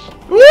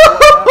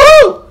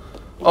 Woo-hoo-hoo!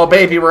 Oh,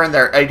 baby, we're in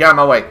there. Hey, get out of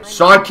my way.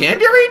 So I can't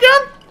get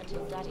redone?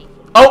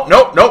 Oh,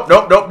 nope, nope,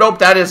 nope, nope, nope.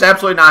 That is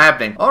absolutely not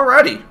happening.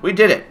 Alrighty, we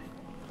did it.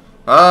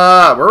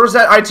 Where was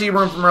that IT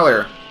room from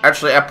earlier?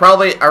 Actually,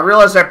 I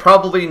realized I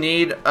probably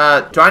need, do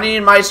I need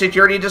my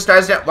security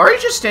disguise now? Why are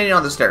you just standing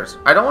on the stairs?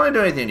 I don't want to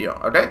do anything to you,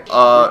 okay? You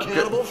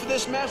accountable for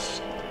this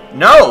mess?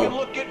 No! You can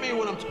look at me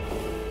when I'm...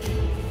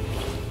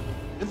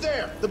 And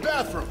there, the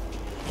bathroom.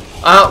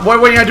 What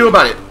are you gonna do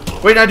about it?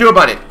 What are you gonna do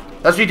about it?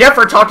 That's what you get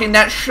for talking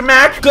that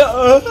schmack.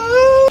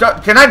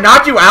 Can I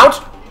knock you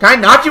out? Can I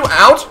knock you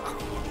out?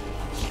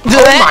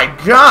 Oh my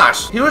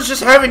gosh. He was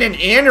just having an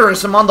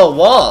aneurysm on the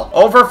wall.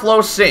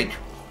 Overflow sink.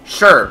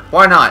 Sure,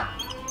 why not?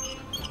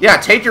 Yeah,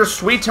 take your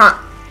sweet time.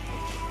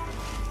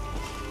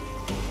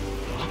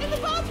 In the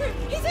bathroom!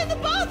 He's in the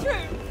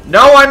bathroom!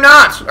 No, I'm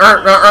not.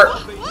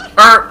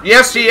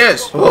 Yes, he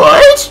is.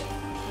 What?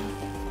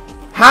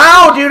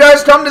 How do you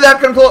guys come to that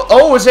conclusion?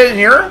 Oh, is it in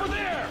here?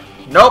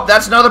 Nope,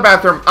 that's another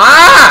bathroom.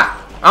 Ah!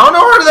 I don't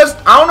know where this.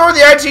 I don't know where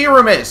the IT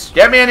room is.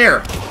 Get me in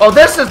here. Oh,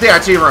 this is the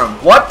IT room.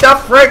 What the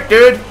frick,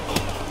 dude?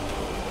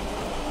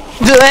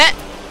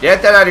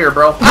 Get that out of here,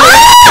 bro.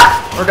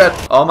 Ah! We're dead.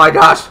 Oh my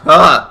gosh.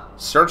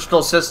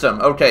 Surgical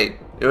system. Okay.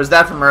 It was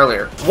that from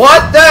earlier.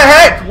 What the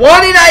heck?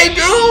 What did I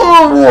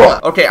do?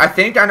 Okay, I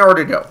think I know where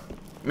to go.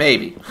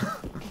 Maybe.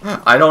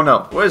 I don't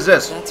know. What is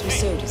this? That's where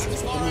Sodas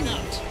is at the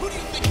moment.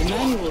 The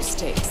manual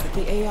states that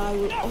the AI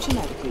will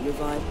automatically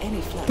revive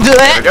any flat.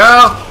 There we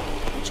go.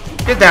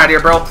 Get that out of here,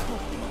 bro.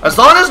 As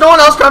long as no one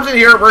else comes in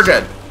here, we're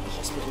good.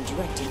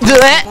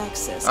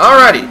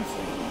 Alrighty.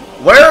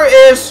 Where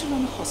is...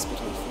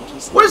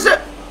 What is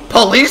it?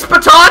 Police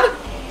baton?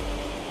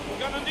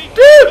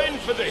 Dude!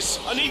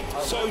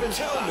 So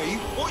tell me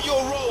what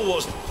your role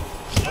was.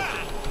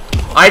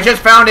 I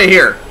just found it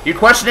here. You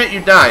question it,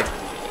 you die.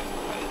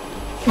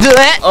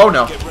 Oh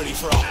no.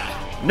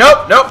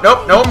 Nope, nope,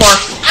 nope, no more.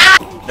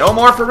 No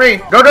more for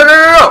me. No, no, no, no,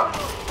 no.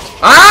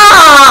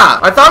 Ah!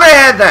 I thought I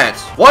had that.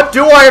 What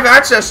do I have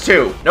access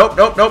to? Nope,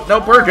 nope, nope,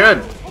 nope. We're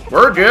good.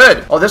 We're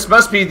good. Oh, this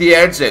must be the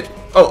exit.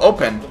 Oh,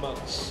 open.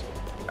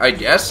 I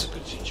guess.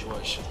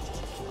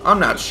 I'm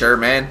not sure,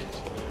 man.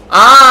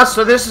 Ah,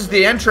 so this is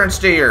the entrance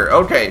to here.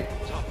 Okay.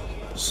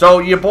 So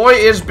your boy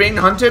is being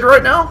hunted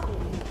right now?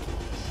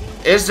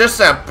 Is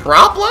this a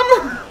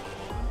problem?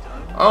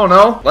 Oh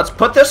no. Let's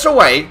put this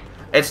away.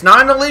 It's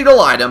not an illegal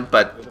item,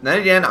 but then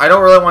again, I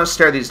don't really want to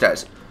stare these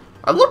guys.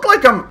 I look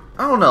like I'm,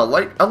 I don't know,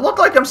 like, I look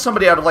like I'm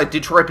somebody out of, like,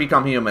 Detroit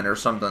Become Human or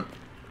something.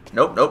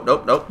 Nope, nope,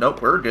 nope, nope,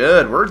 nope. We're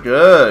good. We're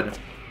good.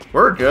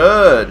 We're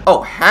good.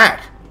 Oh,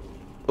 hack.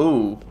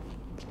 Ooh.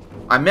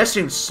 I'm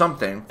missing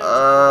something.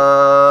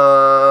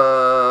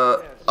 Oh,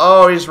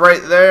 he's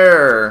right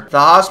there. The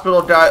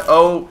hospital guy.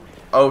 Oh,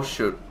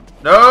 shoot.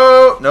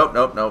 No, nope,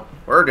 nope, nope.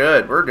 We're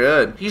good. We're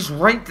good. He's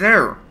right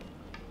there.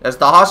 As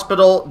the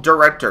hospital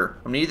director.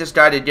 I need this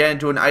guy to get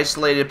into an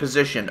isolated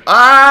position.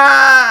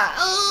 Ah!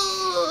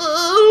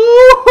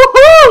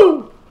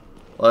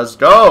 Let's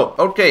go.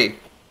 Okay.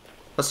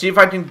 Let's see if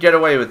I can get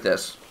away with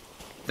this.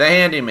 The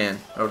handyman.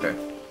 Okay.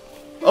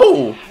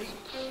 Oh!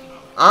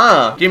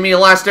 Give me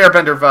Last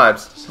Airbender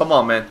vibes. Come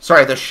on, man.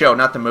 Sorry, the show,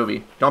 not the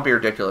movie. Don't be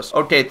ridiculous.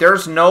 Okay,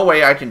 there's no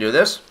way I can do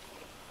this.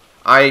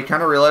 I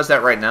kind of realize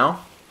that right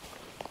now.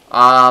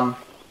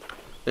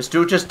 This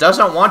dude just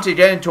doesn't want to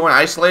get into an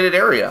isolated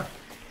area.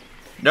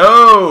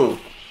 No!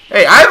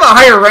 Hey, I have a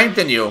higher rank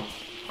than you.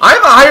 I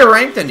have a higher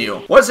rank than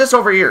you. What is this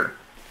over here?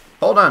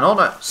 Hold on, hold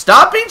on.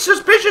 Stop being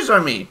suspicious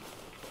on me.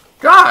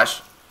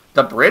 Gosh.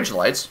 The bridge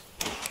lights.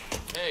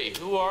 Hey,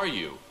 who are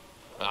you?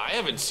 I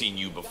haven't seen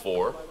you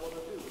before.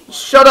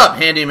 Shut up,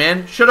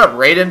 handyman. Shut up,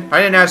 Raiden.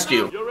 I didn't ask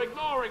you. You're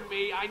ignoring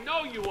me. I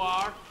know you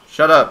are.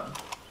 Shut up.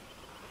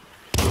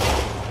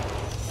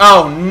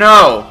 Oh,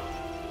 no.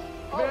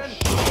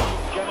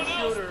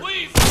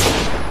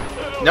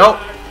 Nope.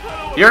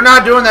 You're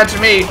not doing that to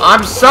me.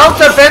 I'm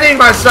self-defending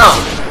myself.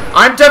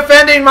 I'm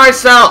defending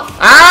myself.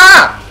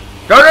 Ah!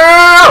 Go, no, no,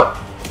 no!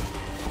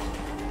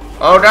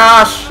 Oh,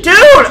 gosh. Dude,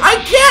 I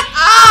can't.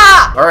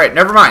 Ah! All right,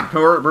 never mind.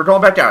 We're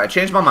going back down. I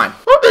changed my mind.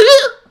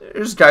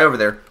 There's a guy over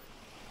there.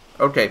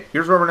 Okay,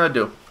 here's what we're going to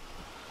do.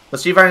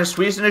 Let's see if I can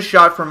squeeze in a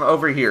shot from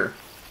over here.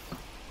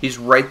 He's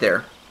right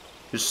there.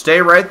 Just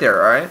stay right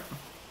there, all right?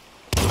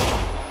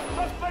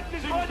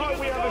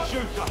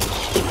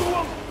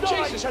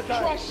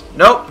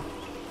 Nope.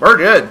 We're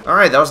good. All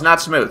right, that was not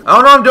smooth. I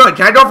don't know what I'm doing.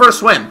 Can I go for a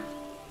swim?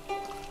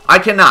 I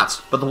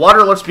cannot, but the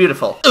water looks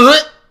beautiful.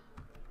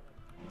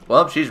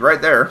 Well, she's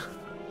right there.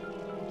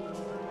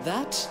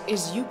 That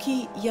is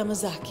Yuki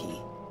Yamazaki,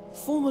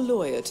 former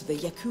lawyer to the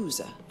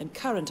Yakuza and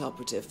current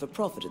operative for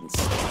Providence.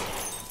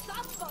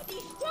 Somebody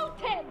shoot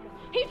him!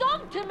 He's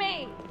on to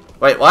me!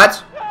 Wait,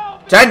 what?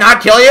 Did I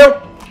not kill you?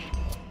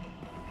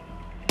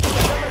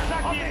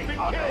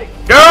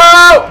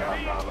 Go!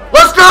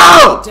 Let's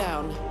go!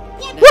 Down.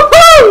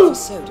 Woohoo!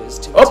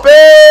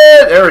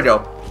 Open! There we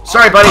go.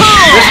 Sorry, buddy.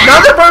 This is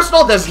nothing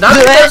personal. This is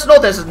nothing personal.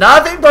 This is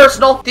nothing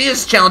personal.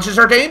 These challenges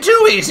are getting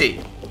too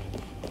easy.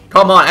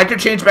 Come on. I could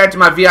change back to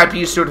my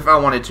VIP suit if I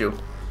wanted to.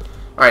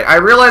 Alright, I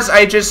realize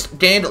I just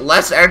gained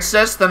less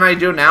access than I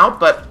do now,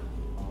 but...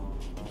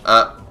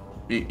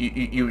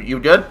 You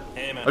good?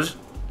 Hey, man.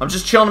 I'm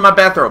just chilling in my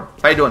bathrobe.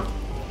 How you doing?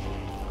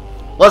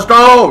 Let's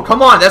go!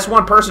 Come on, that's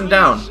one person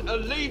down.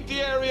 Leave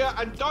the area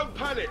and don't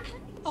panic.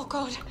 Oh,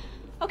 God.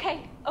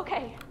 Okay,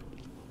 okay.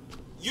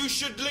 You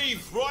should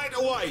leave right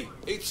away.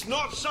 It's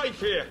not safe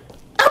here.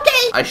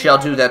 Okay. I shall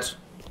do that.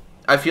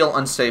 I feel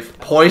unsafe.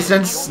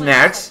 Poison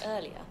snacks?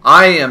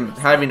 I am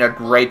having a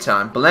great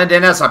time. Blend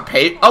in as a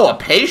a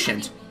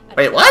patient?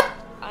 Wait, what?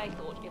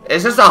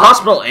 Is this a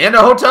hospital and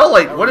a hotel?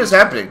 Like, what is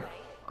happening?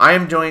 I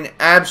am doing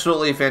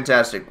absolutely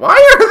fantastic. Why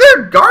are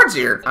there guards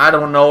here? I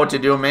don't know what to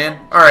do, man.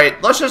 Alright,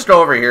 let's just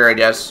go over here, I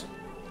guess.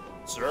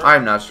 Sir?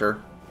 I'm not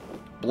sure.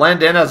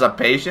 Blend in as a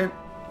patient?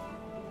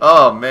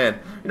 Oh, man.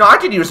 You know, I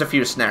could use a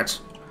few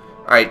snacks.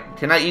 Alright,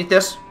 can I eat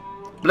this?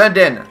 Blend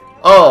in.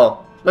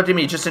 Oh, Look at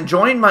me, just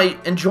enjoying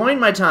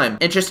my time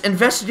and just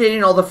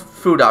investigating all the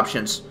food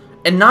options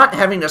and not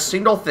having a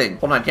single thing.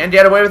 Hold on, can I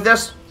get away with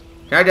this?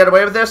 Can I get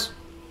away with this?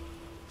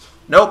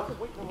 Nope.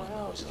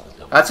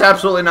 That's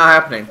absolutely not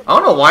happening. I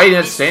don't know why he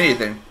didn't say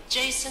anything.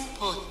 Jason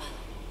Portman,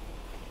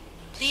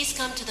 please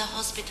come to the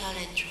hospital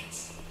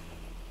entrance.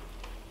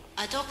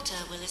 A doctor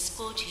will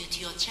escort you to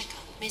your checkup,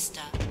 Mr.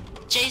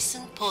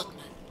 Jason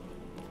Portman.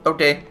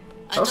 Okay.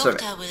 A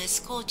doctor will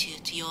escort you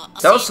to your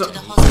to the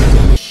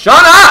hospital.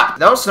 Shut up!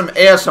 That was some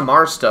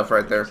ASMR stuff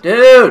right there.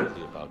 Dude,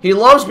 he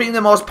loves being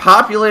the most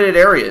populated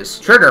areas.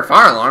 Trigger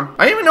fire alarm.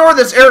 I don't even know where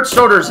this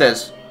TRexGames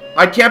is.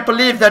 I can't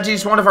believe that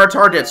he's one of our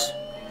targets.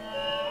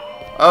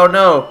 Oh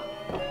no.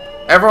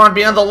 Everyone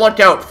be on the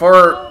lookout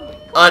for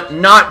a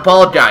not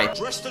bald guy.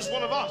 Dressed as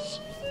one of us.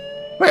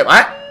 Wait,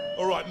 what?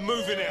 Alright,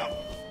 moving out.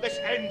 Let's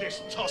end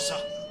this tosser.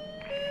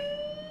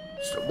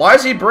 Why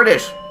is he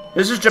British?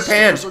 This is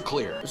Japan. Stairs are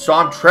clear. So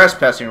I'm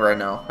trespassing right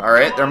now.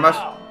 Alright, there must...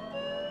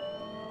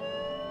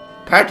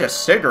 Pack of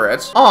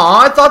cigarettes?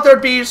 Aw, I thought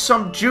there'd be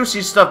some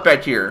juicy stuff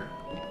back here.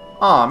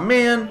 Aw,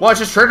 man. Well,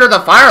 just trigger the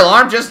fire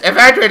alarm. Just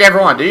evacuate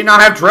everyone. Do you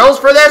not have drills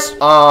for this?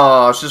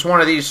 Oh, it's just one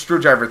of these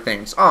screwdriver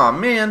things. Aw,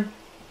 man.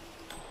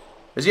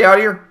 Is he out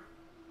here?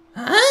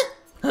 Huh?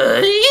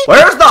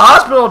 Where's the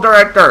hospital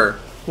director?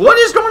 What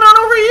is going on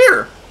over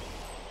here?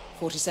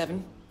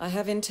 47. I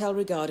have intel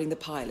regarding the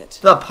pilot.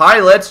 The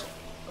pilot?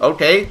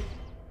 Okay.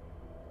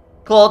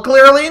 Well,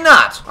 clearly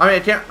not. I mean,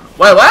 I can't...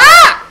 Wait,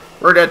 what?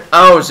 We're dead.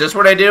 Oh, is this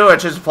what I do? I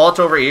just vault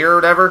over here or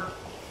whatever?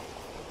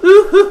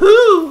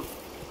 Ooh-hoo-hoo.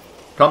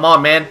 Come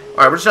on, man.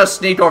 Alright, we're just gonna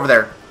sneak over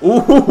there.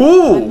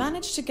 Ooh-hoo-hoo. I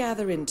managed to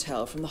gather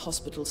intel from the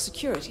hospital's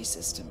security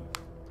system.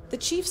 The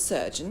chief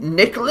surgeon,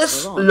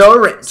 Nicholas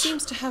Lawrence,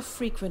 seems to have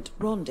frequent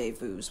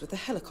rendezvous with a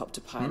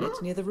helicopter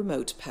pilot near the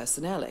remote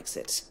personnel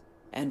exit.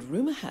 And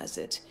rumor has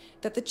it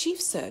that the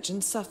chief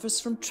surgeon suffers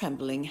from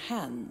trembling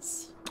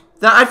hands.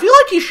 Now, I feel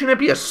like he shouldn't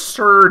be a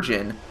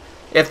surgeon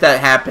if that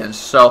happens,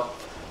 so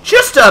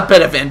just a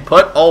bit of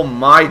input. Oh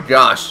my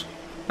gosh.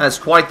 That's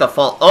quite the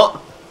fault.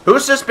 Oh,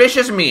 who's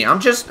suspicious of me? I'm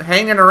just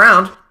hanging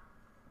around.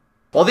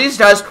 Well, these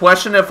guys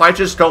question if I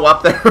just go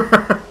up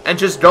there and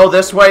just go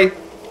this way.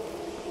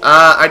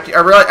 I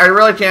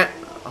really can't.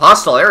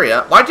 Hostile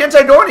area. Why can't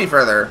I go any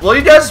further? Will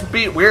you guys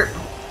be weird?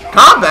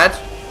 Combat?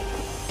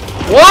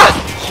 What?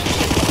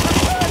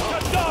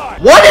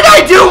 What did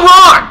I do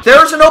wrong?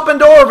 There's an open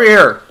door over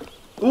here.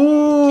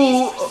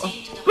 Ooh.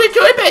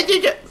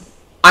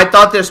 I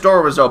thought this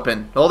door was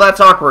open. Well, that's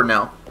awkward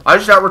now. I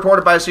just got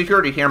recorded by a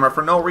security camera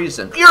for no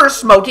reason. You're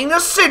smoking a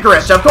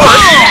cigarette, of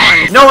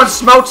course. No one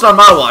smokes on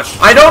my watch.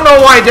 I don't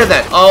know why I did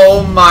that.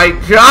 Oh my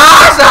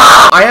gosh.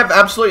 I have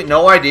absolutely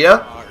no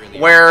idea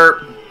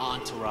where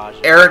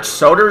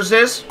TRexGames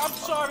is. I'm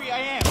sorry, I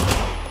am.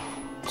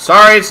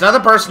 Sorry, it's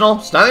nothing personal.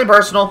 It's nothing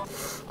personal.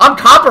 I'm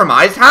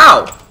compromised.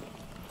 How?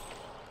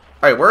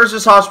 Alright, where's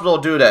this hospital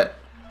dude at?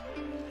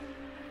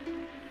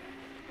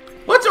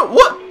 What?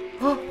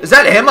 Is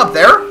that him up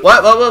there?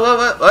 What?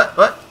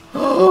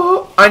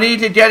 I need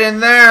to get in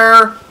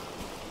there.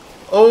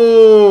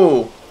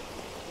 Oh.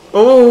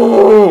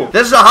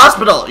 This is a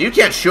hospital. You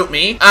can't shoot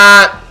me.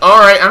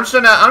 Alright, I'm just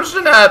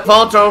gonna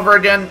vault over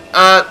again.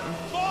 Fire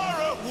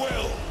at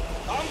will.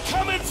 I'm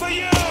coming for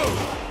you.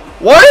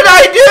 What did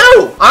I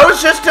do? I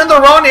was just in the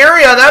wrong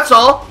area, that's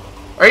all.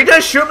 Are you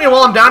gonna shoot me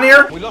while I'm down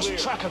here? We lost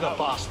track of the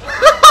bastard.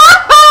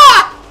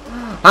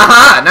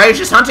 Haha, now you're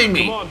just hunting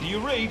me. Come on, do you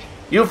read?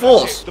 You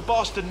fools. The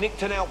bastard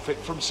nicked an outfit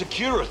from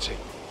security.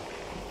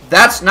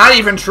 That's not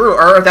even true,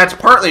 or that's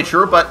partly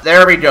true, but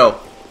there we go.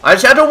 I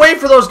just had to wait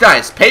for those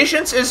guys.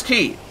 Patience is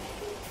key.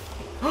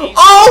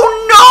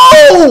 Oh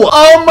no!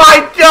 Oh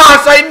my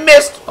gosh, I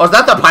missed. Oh, is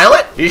that the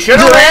pilot? He should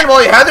have ran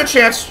while he had the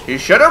chance. He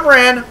should have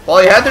ran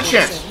while he had the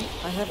chance.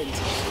 I have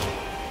intel.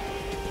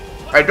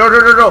 Alright,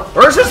 go.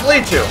 Where's this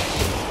lead to?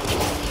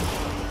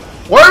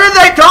 Where did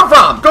they come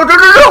from? Go.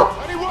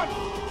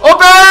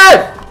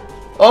 Open!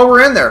 Oh,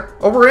 we're in there.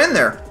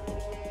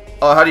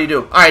 Oh, how do you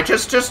do? Alright,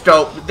 just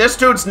go. This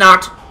dude's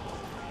knocked.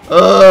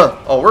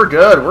 Oh, we're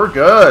good.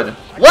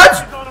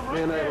 What?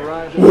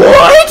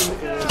 What?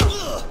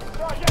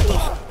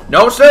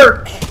 No,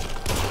 sir.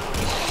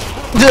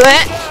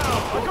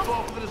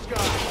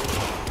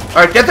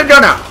 Alright, get the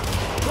gun out.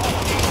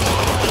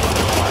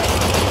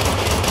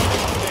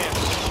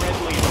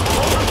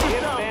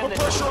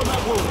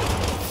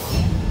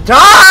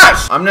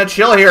 Gosh! I'm gonna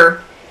chill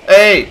here.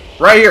 Hey,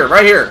 right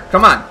here.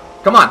 Come on.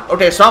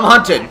 Okay, so I'm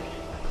hunted.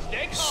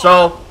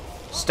 So,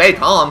 stay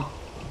calm.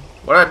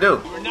 What did I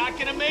do? We're not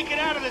gonna make it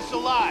out of this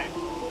alive.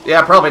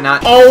 Yeah, probably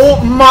not.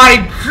 Oh my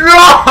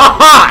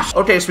gosh!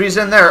 Okay, so he's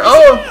in there.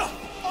 Oh!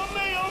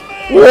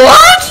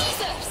 What?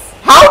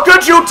 How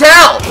could you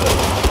tell?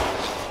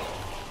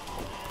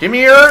 Give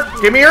me your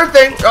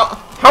thing. Oh,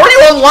 how are you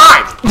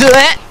alive?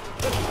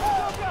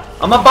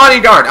 I'm a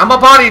bodyguard.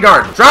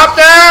 Drop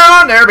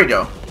down. There we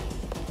go.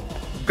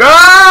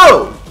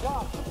 Go!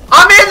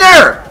 I'm in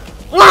there.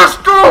 Let's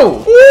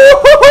go.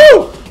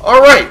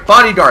 Alright,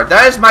 bodyguard.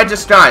 That is my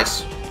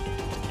disguise.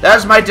 That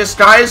is my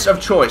disguise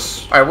of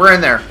choice. Alright, we're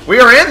in there.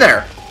 We are in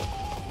there.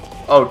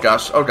 Oh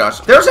gosh, oh gosh.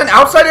 There's an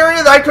outside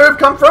area that I could have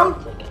come from?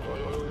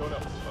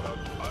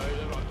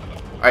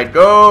 Alright,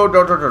 go.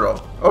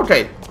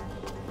 Okay.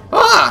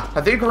 Ah, I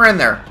think we're in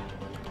there.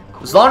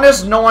 As long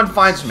as no one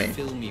finds me.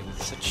 Fill me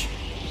with such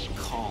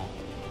calm.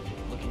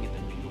 Looking at the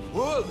beautiful.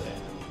 Whoa there.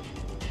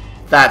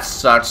 That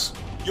sucks.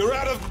 You're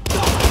out of.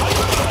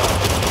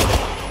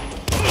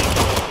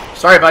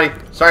 Sorry, buddy.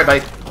 Sorry, buddy.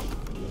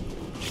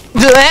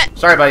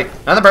 Sorry, buddy.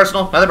 Nothing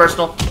personal. Nothing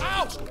personal.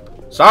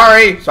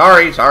 Sorry.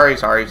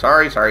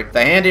 The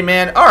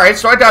handyman. Alright,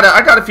 so I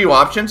got a few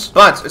options.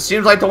 But it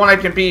seems like the one I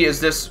can be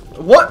is this.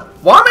 What?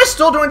 Why am I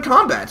still doing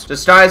combat?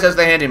 Disguise as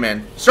the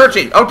handyman.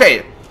 Searching.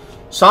 Okay.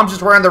 So I'm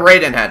just wearing the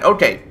Raiden hat.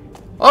 Okay.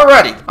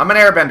 Alrighty. I'm an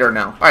airbender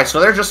now. Alright, so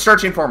they're just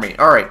searching for me.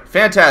 Alright.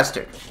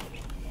 Fantastic.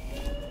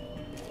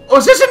 Oh,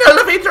 is this an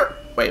elevator?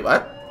 Wait,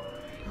 what?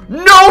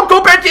 No!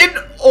 Go back in!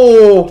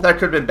 Oh, that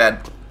could have been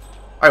bad.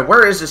 Alright,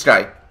 where is this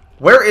guy?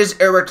 Where is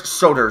Eric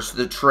Soders,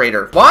 the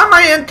traitor? Why am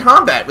I in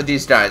combat with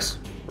these guys?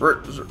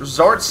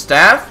 Resort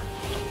staff?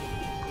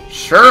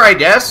 Sure, I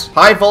guess.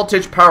 High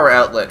voltage power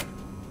outlet.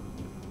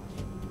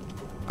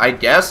 I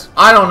guess.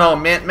 I don't know,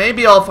 man.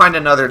 Maybe I'll find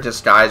another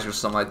disguise or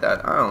something like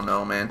that. I don't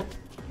know, man.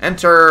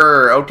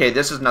 Enter. Okay,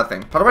 this is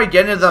nothing. How do I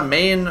get into the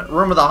main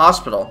room of the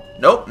hospital?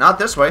 Nope, not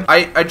this way.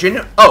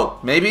 Oh,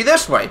 maybe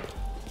this way.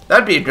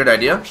 That'd be a good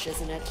idea.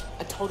 Isn't it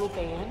a total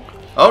ban?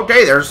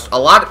 Okay, there's a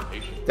lot.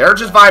 They're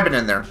just vibing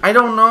in there. I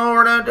don't know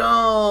where to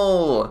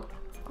go.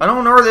 I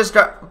don't know where this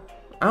guy.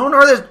 I don't know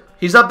where this.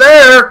 He's up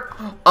there.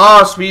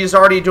 Oh, so he's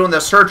already doing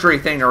the surgery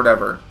thing or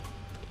whatever.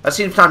 That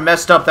seems kind of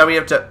messed up that we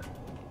have to.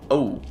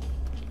 Oh.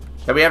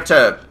 That we have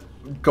to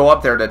go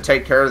up there to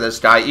take care of this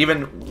guy,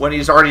 even when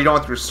he's already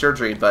going through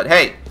surgery. But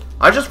hey,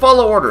 I just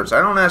follow orders. I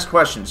don't ask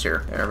questions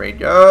here. There we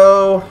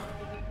go.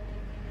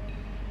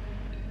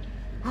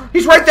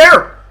 He's right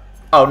there.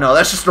 Oh no,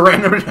 that's just a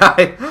random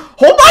guy.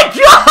 Oh my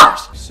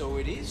gosh! So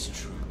it is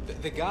true.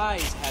 The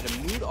guy's had a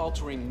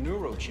mood-altering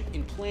neurochip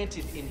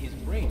implanted in his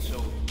brain. So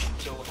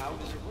how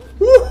does it work?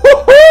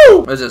 Woo-hoo-hoo!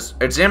 What is this?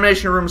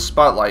 Examination room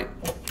spotlight.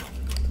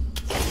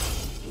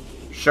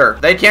 Sure.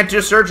 They can't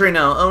do surgery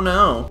now. Oh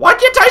no. Why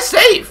can't I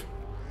save?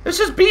 This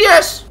is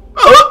BS.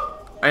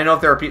 Oh! I didn't know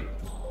if there were people.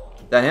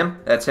 That him?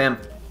 That's him.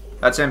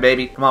 That's him,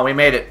 baby. Come on, we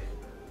made it.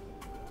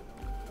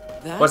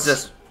 What's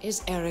this?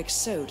 Is Eric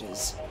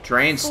Soders,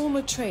 Drains.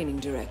 former training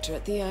director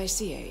at the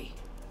ICA.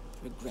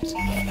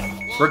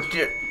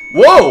 Regrettably.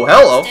 Whoa,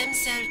 hello. Stem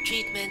cell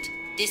treatment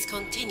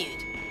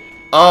discontinued.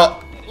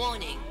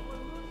 Warning.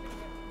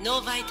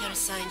 No vital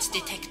signs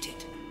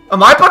detected.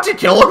 Am I about to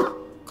kill him?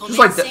 Just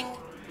like that.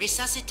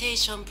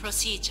 Resuscitation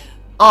procedure.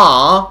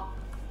 Aww.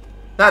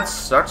 That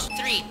sucks.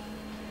 3.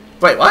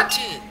 Wait, what?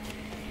 2.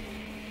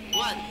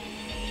 1.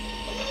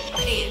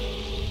 Clear.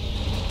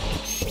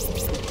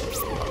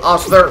 Oh,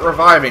 so they're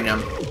reviving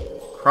him.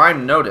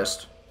 Crime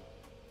noticed.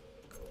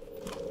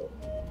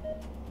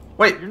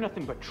 Wait. You're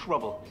nothing but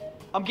trouble.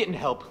 I'm getting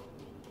help.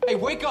 Hey,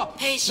 wake up!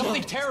 Patient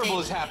Something terrible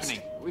is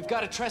happening. We've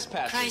got a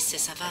trespasser.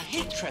 Crisis I averted.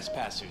 hate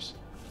trespassers.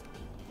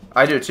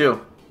 I do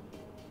too.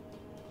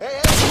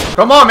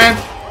 Come on, man.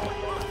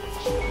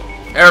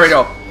 There we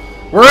go.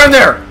 We're in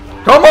there.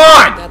 Come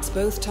on. That's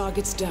both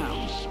targets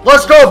down.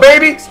 Let's go,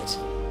 baby.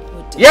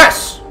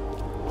 Yes.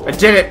 I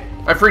did it.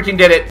 I freaking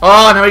did it.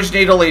 Oh, now we just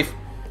need to leave.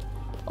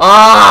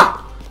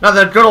 Ah, now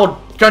the good old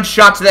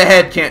gunshot to the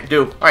head can't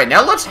do. All right,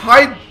 now let's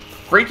hide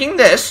freaking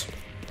this.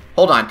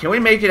 Hold on. Can we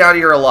make it out of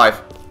here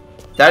alive?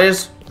 That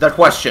is the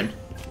question.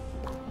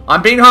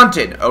 I'm being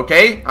hunted,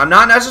 okay? I'm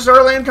not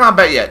necessarily in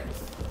combat yet.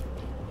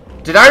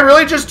 Did I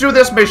really just do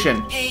this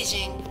mission?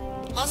 Paging.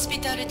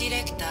 Hospital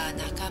Director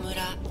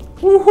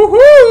Nakamura.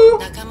 Woo-hoo-hoo!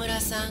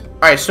 Nakamura-san.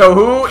 Alright, so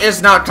who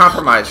is not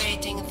compromised?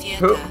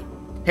 Who?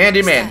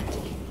 Handyman.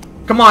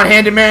 Come on,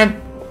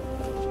 handyman.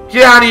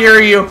 Get out of here,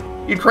 you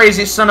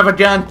crazy son of a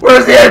gun.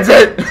 Where's the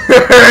exit?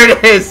 There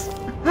it is.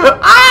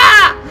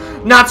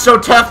 Ah! Not so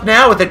tough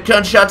now with a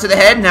gunshot to the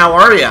head now,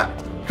 are ya?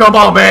 Come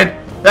on, man.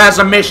 That's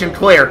a mission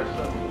clear.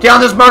 Get on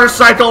this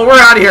motorcycle. We're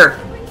out of here.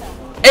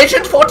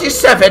 Agent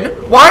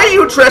 47, why are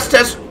you dressed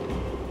as...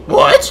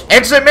 What?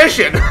 Exit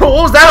mission. What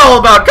was that all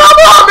about? Come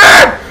on,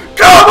 man!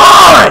 Come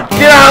on!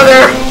 Get out of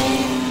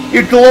there,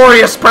 you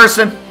glorious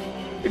person.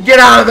 Get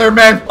out of there,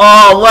 man.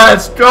 Oh,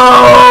 let's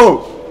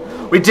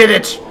go. We did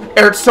it.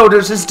 Eric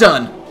Soders is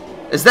done.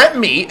 Is that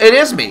me? It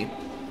is me.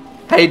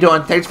 How you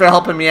doing? Thanks for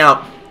helping me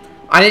out.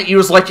 I didn't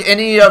use, like,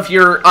 any of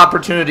your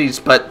opportunities,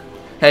 but...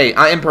 Hey,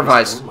 I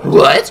improvised.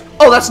 What?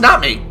 Oh, that's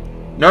not me.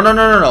 No.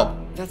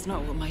 That's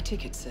not what my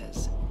ticket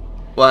says.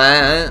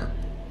 What?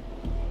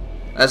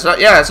 That's not,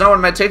 yeah, that's not what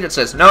my ticket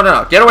says.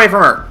 No. Get away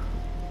from her.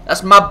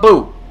 That's my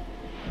boo.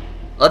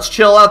 Let's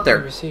chill out there.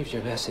 I received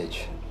your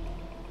message.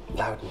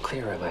 Loud and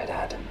clear, I might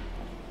add.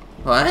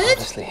 What?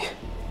 Honestly,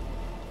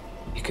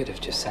 you could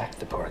have just sacked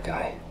the poor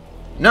guy.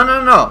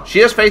 No. She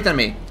has faith in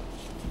me.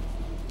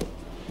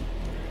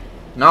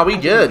 No, we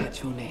good.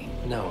 That's your name.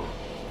 No,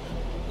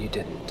 you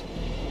didn't.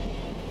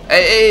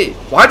 Hey,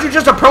 why'd you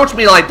just approach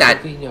me like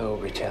that? There'll be no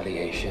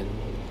retaliation,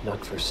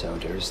 not for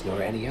Soders,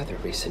 nor any other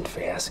recent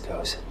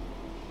fiascos.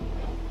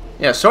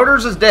 Yeah,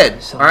 Soder's is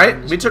dead.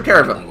 Alright, we took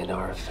care of him. In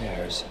our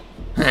affairs.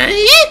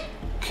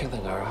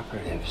 Killing our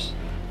operatives.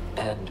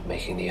 And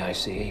making the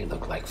ICA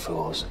look like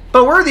fools.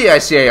 But we're the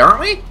ICA, aren't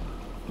we?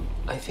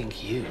 I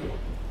think you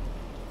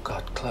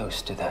got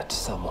close to that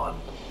someone.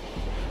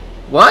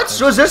 What?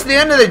 So is this the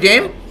end of the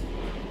game?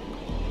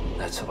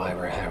 That's why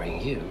we're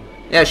hiring you.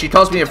 Yeah, she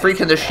calls me a freak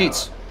in the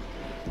sheets.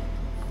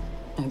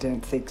 I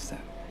don't think so.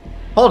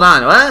 Hold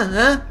on, what?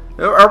 Huh?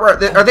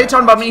 Are they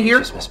talking about me here?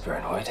 Miss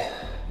Burnwood,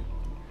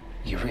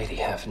 you really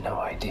have no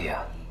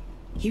idea.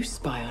 You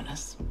spy on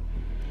us,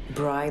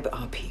 bribe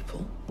our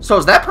people. So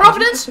is that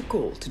Providence? A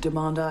call to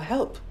demand our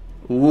help.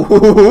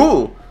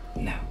 Ooh.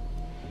 No.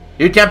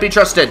 You can't be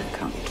trusted.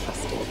 Can't be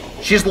trusted.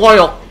 She's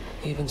loyal.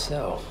 Even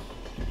so,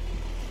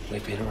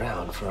 we've been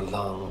around for a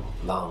long,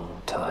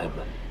 long time.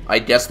 I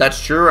guess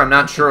that's true. I'm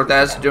not sure if that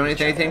has to do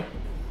with anything.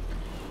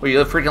 Were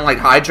you freaking like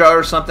Hydra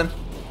or something?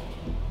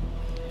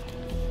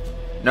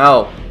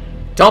 No.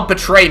 Don't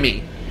betray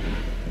me.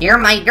 You're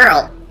my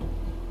girl.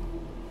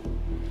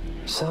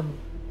 Some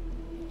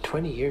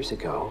 20 years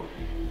ago,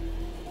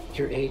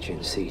 your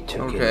agency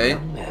took in a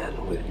young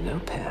man with no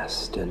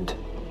past and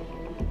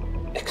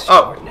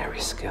extraordinary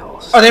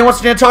skills. Are they once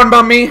again talking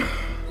about me?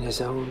 In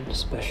his own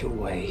special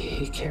way,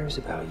 he cares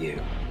about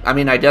you. I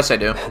mean, I guess I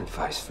do. And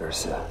vice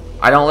versa.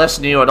 I don't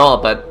listen to you at all,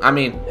 but, I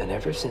mean... And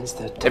ever since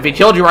that if he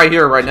killed you right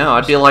here, right now,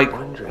 I'd be like,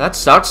 that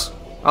sucks.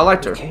 I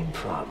liked her. Who came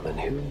from and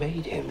who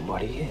made him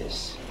what he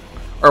is.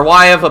 Or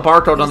why I have a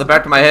barcode on the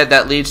back of my head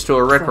that leads to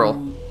a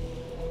Rickroll.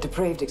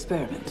 Depraved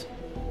experiment.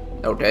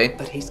 Okay.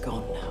 But he's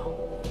gone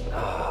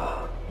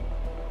now.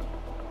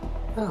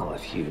 Well,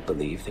 if you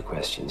believe the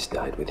questions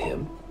died with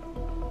him,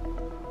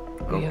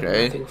 we have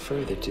okay. nothing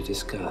further to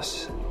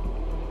discuss.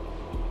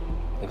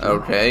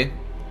 Okay.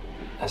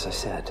 As I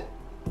said,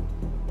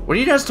 what are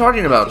you guys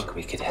talking about? I think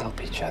we could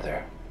help each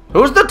other.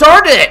 Who's the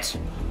target?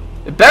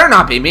 It better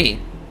not be me.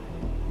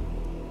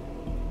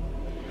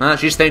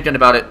 She's thinking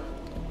about it.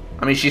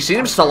 I mean, she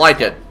seems to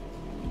like it.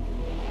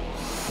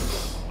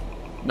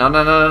 No.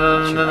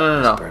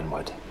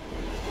 Burnwood.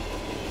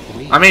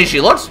 I mean,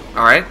 she looks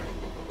alright.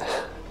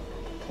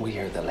 We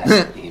are the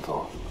lesser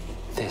evil.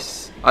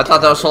 This. I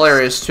thought that was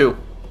hilarious too.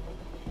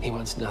 He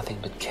wants nothing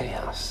but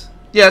chaos.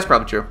 Yeah, that's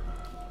probably true.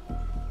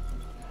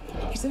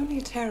 He's only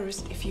a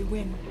terrorist if you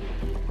win.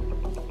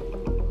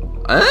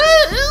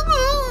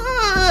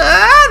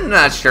 I'm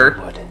not sure.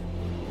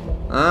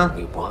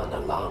 We won a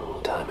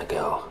long time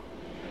ago.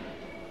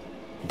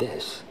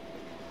 This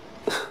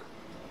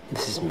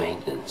is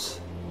maintenance.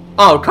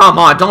 Oh, come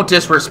on. Don't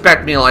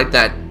disrespect me like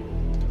that.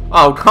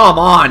 Oh, come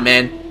on,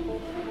 man.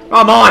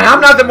 Come on.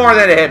 I'm nothing more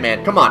than a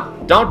hitman. Come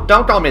on. Don't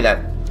call me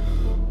that.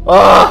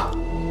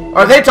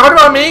 Are they talking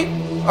about me?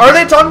 Are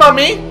they talking about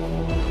me?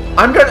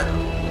 I'm gonna...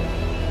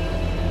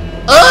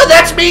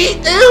 that's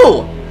me.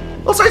 Ew.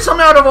 Looks like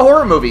something out of a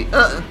horror movie.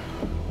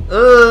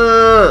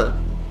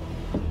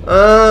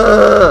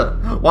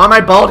 Why am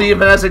I bald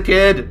even as a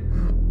kid?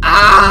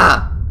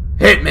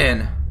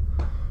 Hitman.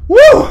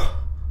 Woo!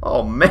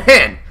 Oh,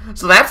 man.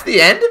 So that's the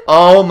end?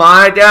 Oh,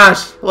 my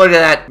gosh. Look at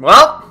that.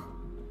 Well,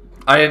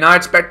 I did not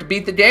expect to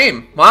beat the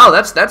game. Wow,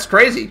 that's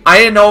crazy. I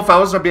didn't know if I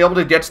was going to be able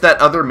to get to that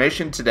other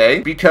mission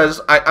today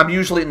because I'm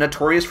usually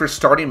notorious for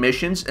starting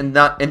missions and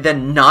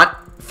then not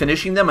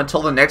finishing them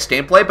until the next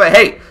gameplay. But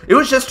hey, it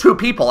was just 2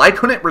 people. I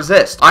couldn't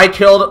resist. I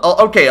killed,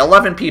 okay,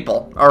 11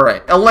 people. All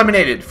right.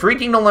 Eliminated.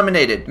 Freaking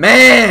eliminated.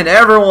 Man,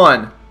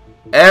 everyone.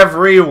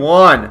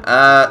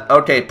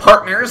 Okay,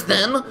 partners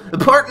then.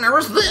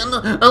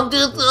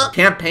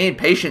 Campaign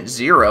Patient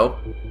 0.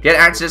 Get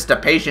access to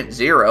Patient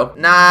 0.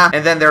 Nah.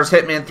 And then there's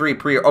Hitman 3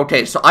 pre.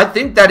 Okay, so I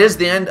think that is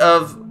the end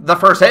of the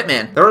first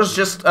Hitman. There was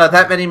just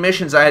that many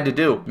missions I had to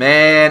do.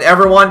 Man,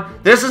 everyone,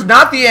 this is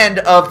not the end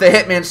of the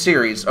Hitman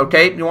series,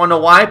 okay? You wanna know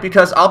why?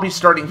 Because I'll be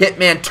starting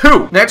Hitman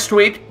 2. Next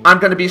week, I'm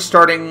gonna be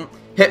starting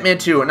Hitman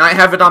 2, and I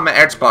have it on my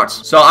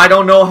Xbox. So I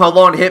don't know how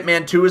long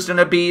Hitman 2 is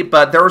gonna be,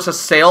 but there was a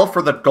sale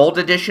for the gold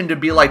edition to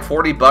be like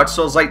 40 bucks,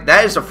 so I was like,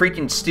 that is a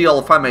freaking steal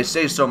if I may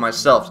say so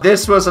myself.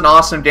 This was an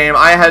awesome game.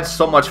 I had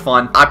so much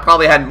fun. I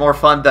probably had more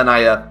fun than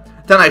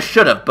I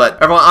should have, but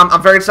everyone,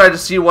 I'm very excited to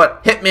see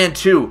what Hitman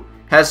 2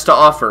 has to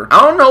offer. I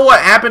don't know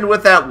what happened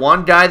with that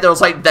one guy that was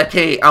like, the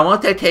cave, I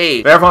want the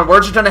cave. But everyone, we're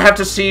just gonna have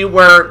to see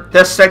where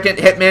the second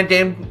Hitman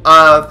game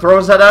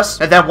throws at us,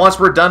 and then once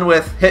we're done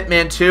with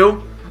Hitman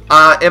 2,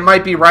 it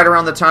might be right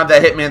around the time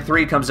that Hitman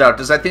 3 comes out,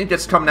 because I think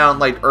it's coming out in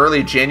like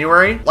early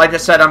January. Like I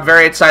said, I'm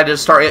very excited to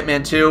start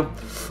Hitman 2.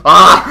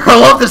 I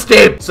love this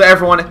game. So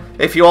everyone,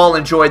 if you all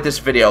enjoyed this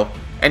video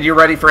and you're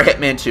ready for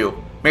Hitman 2,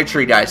 make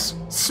sure you guys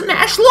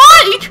smash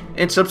like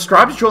and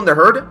subscribe to join the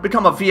herd.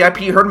 Become a VIP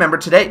herd member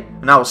today,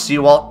 and I will see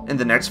you all in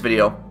the next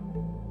video.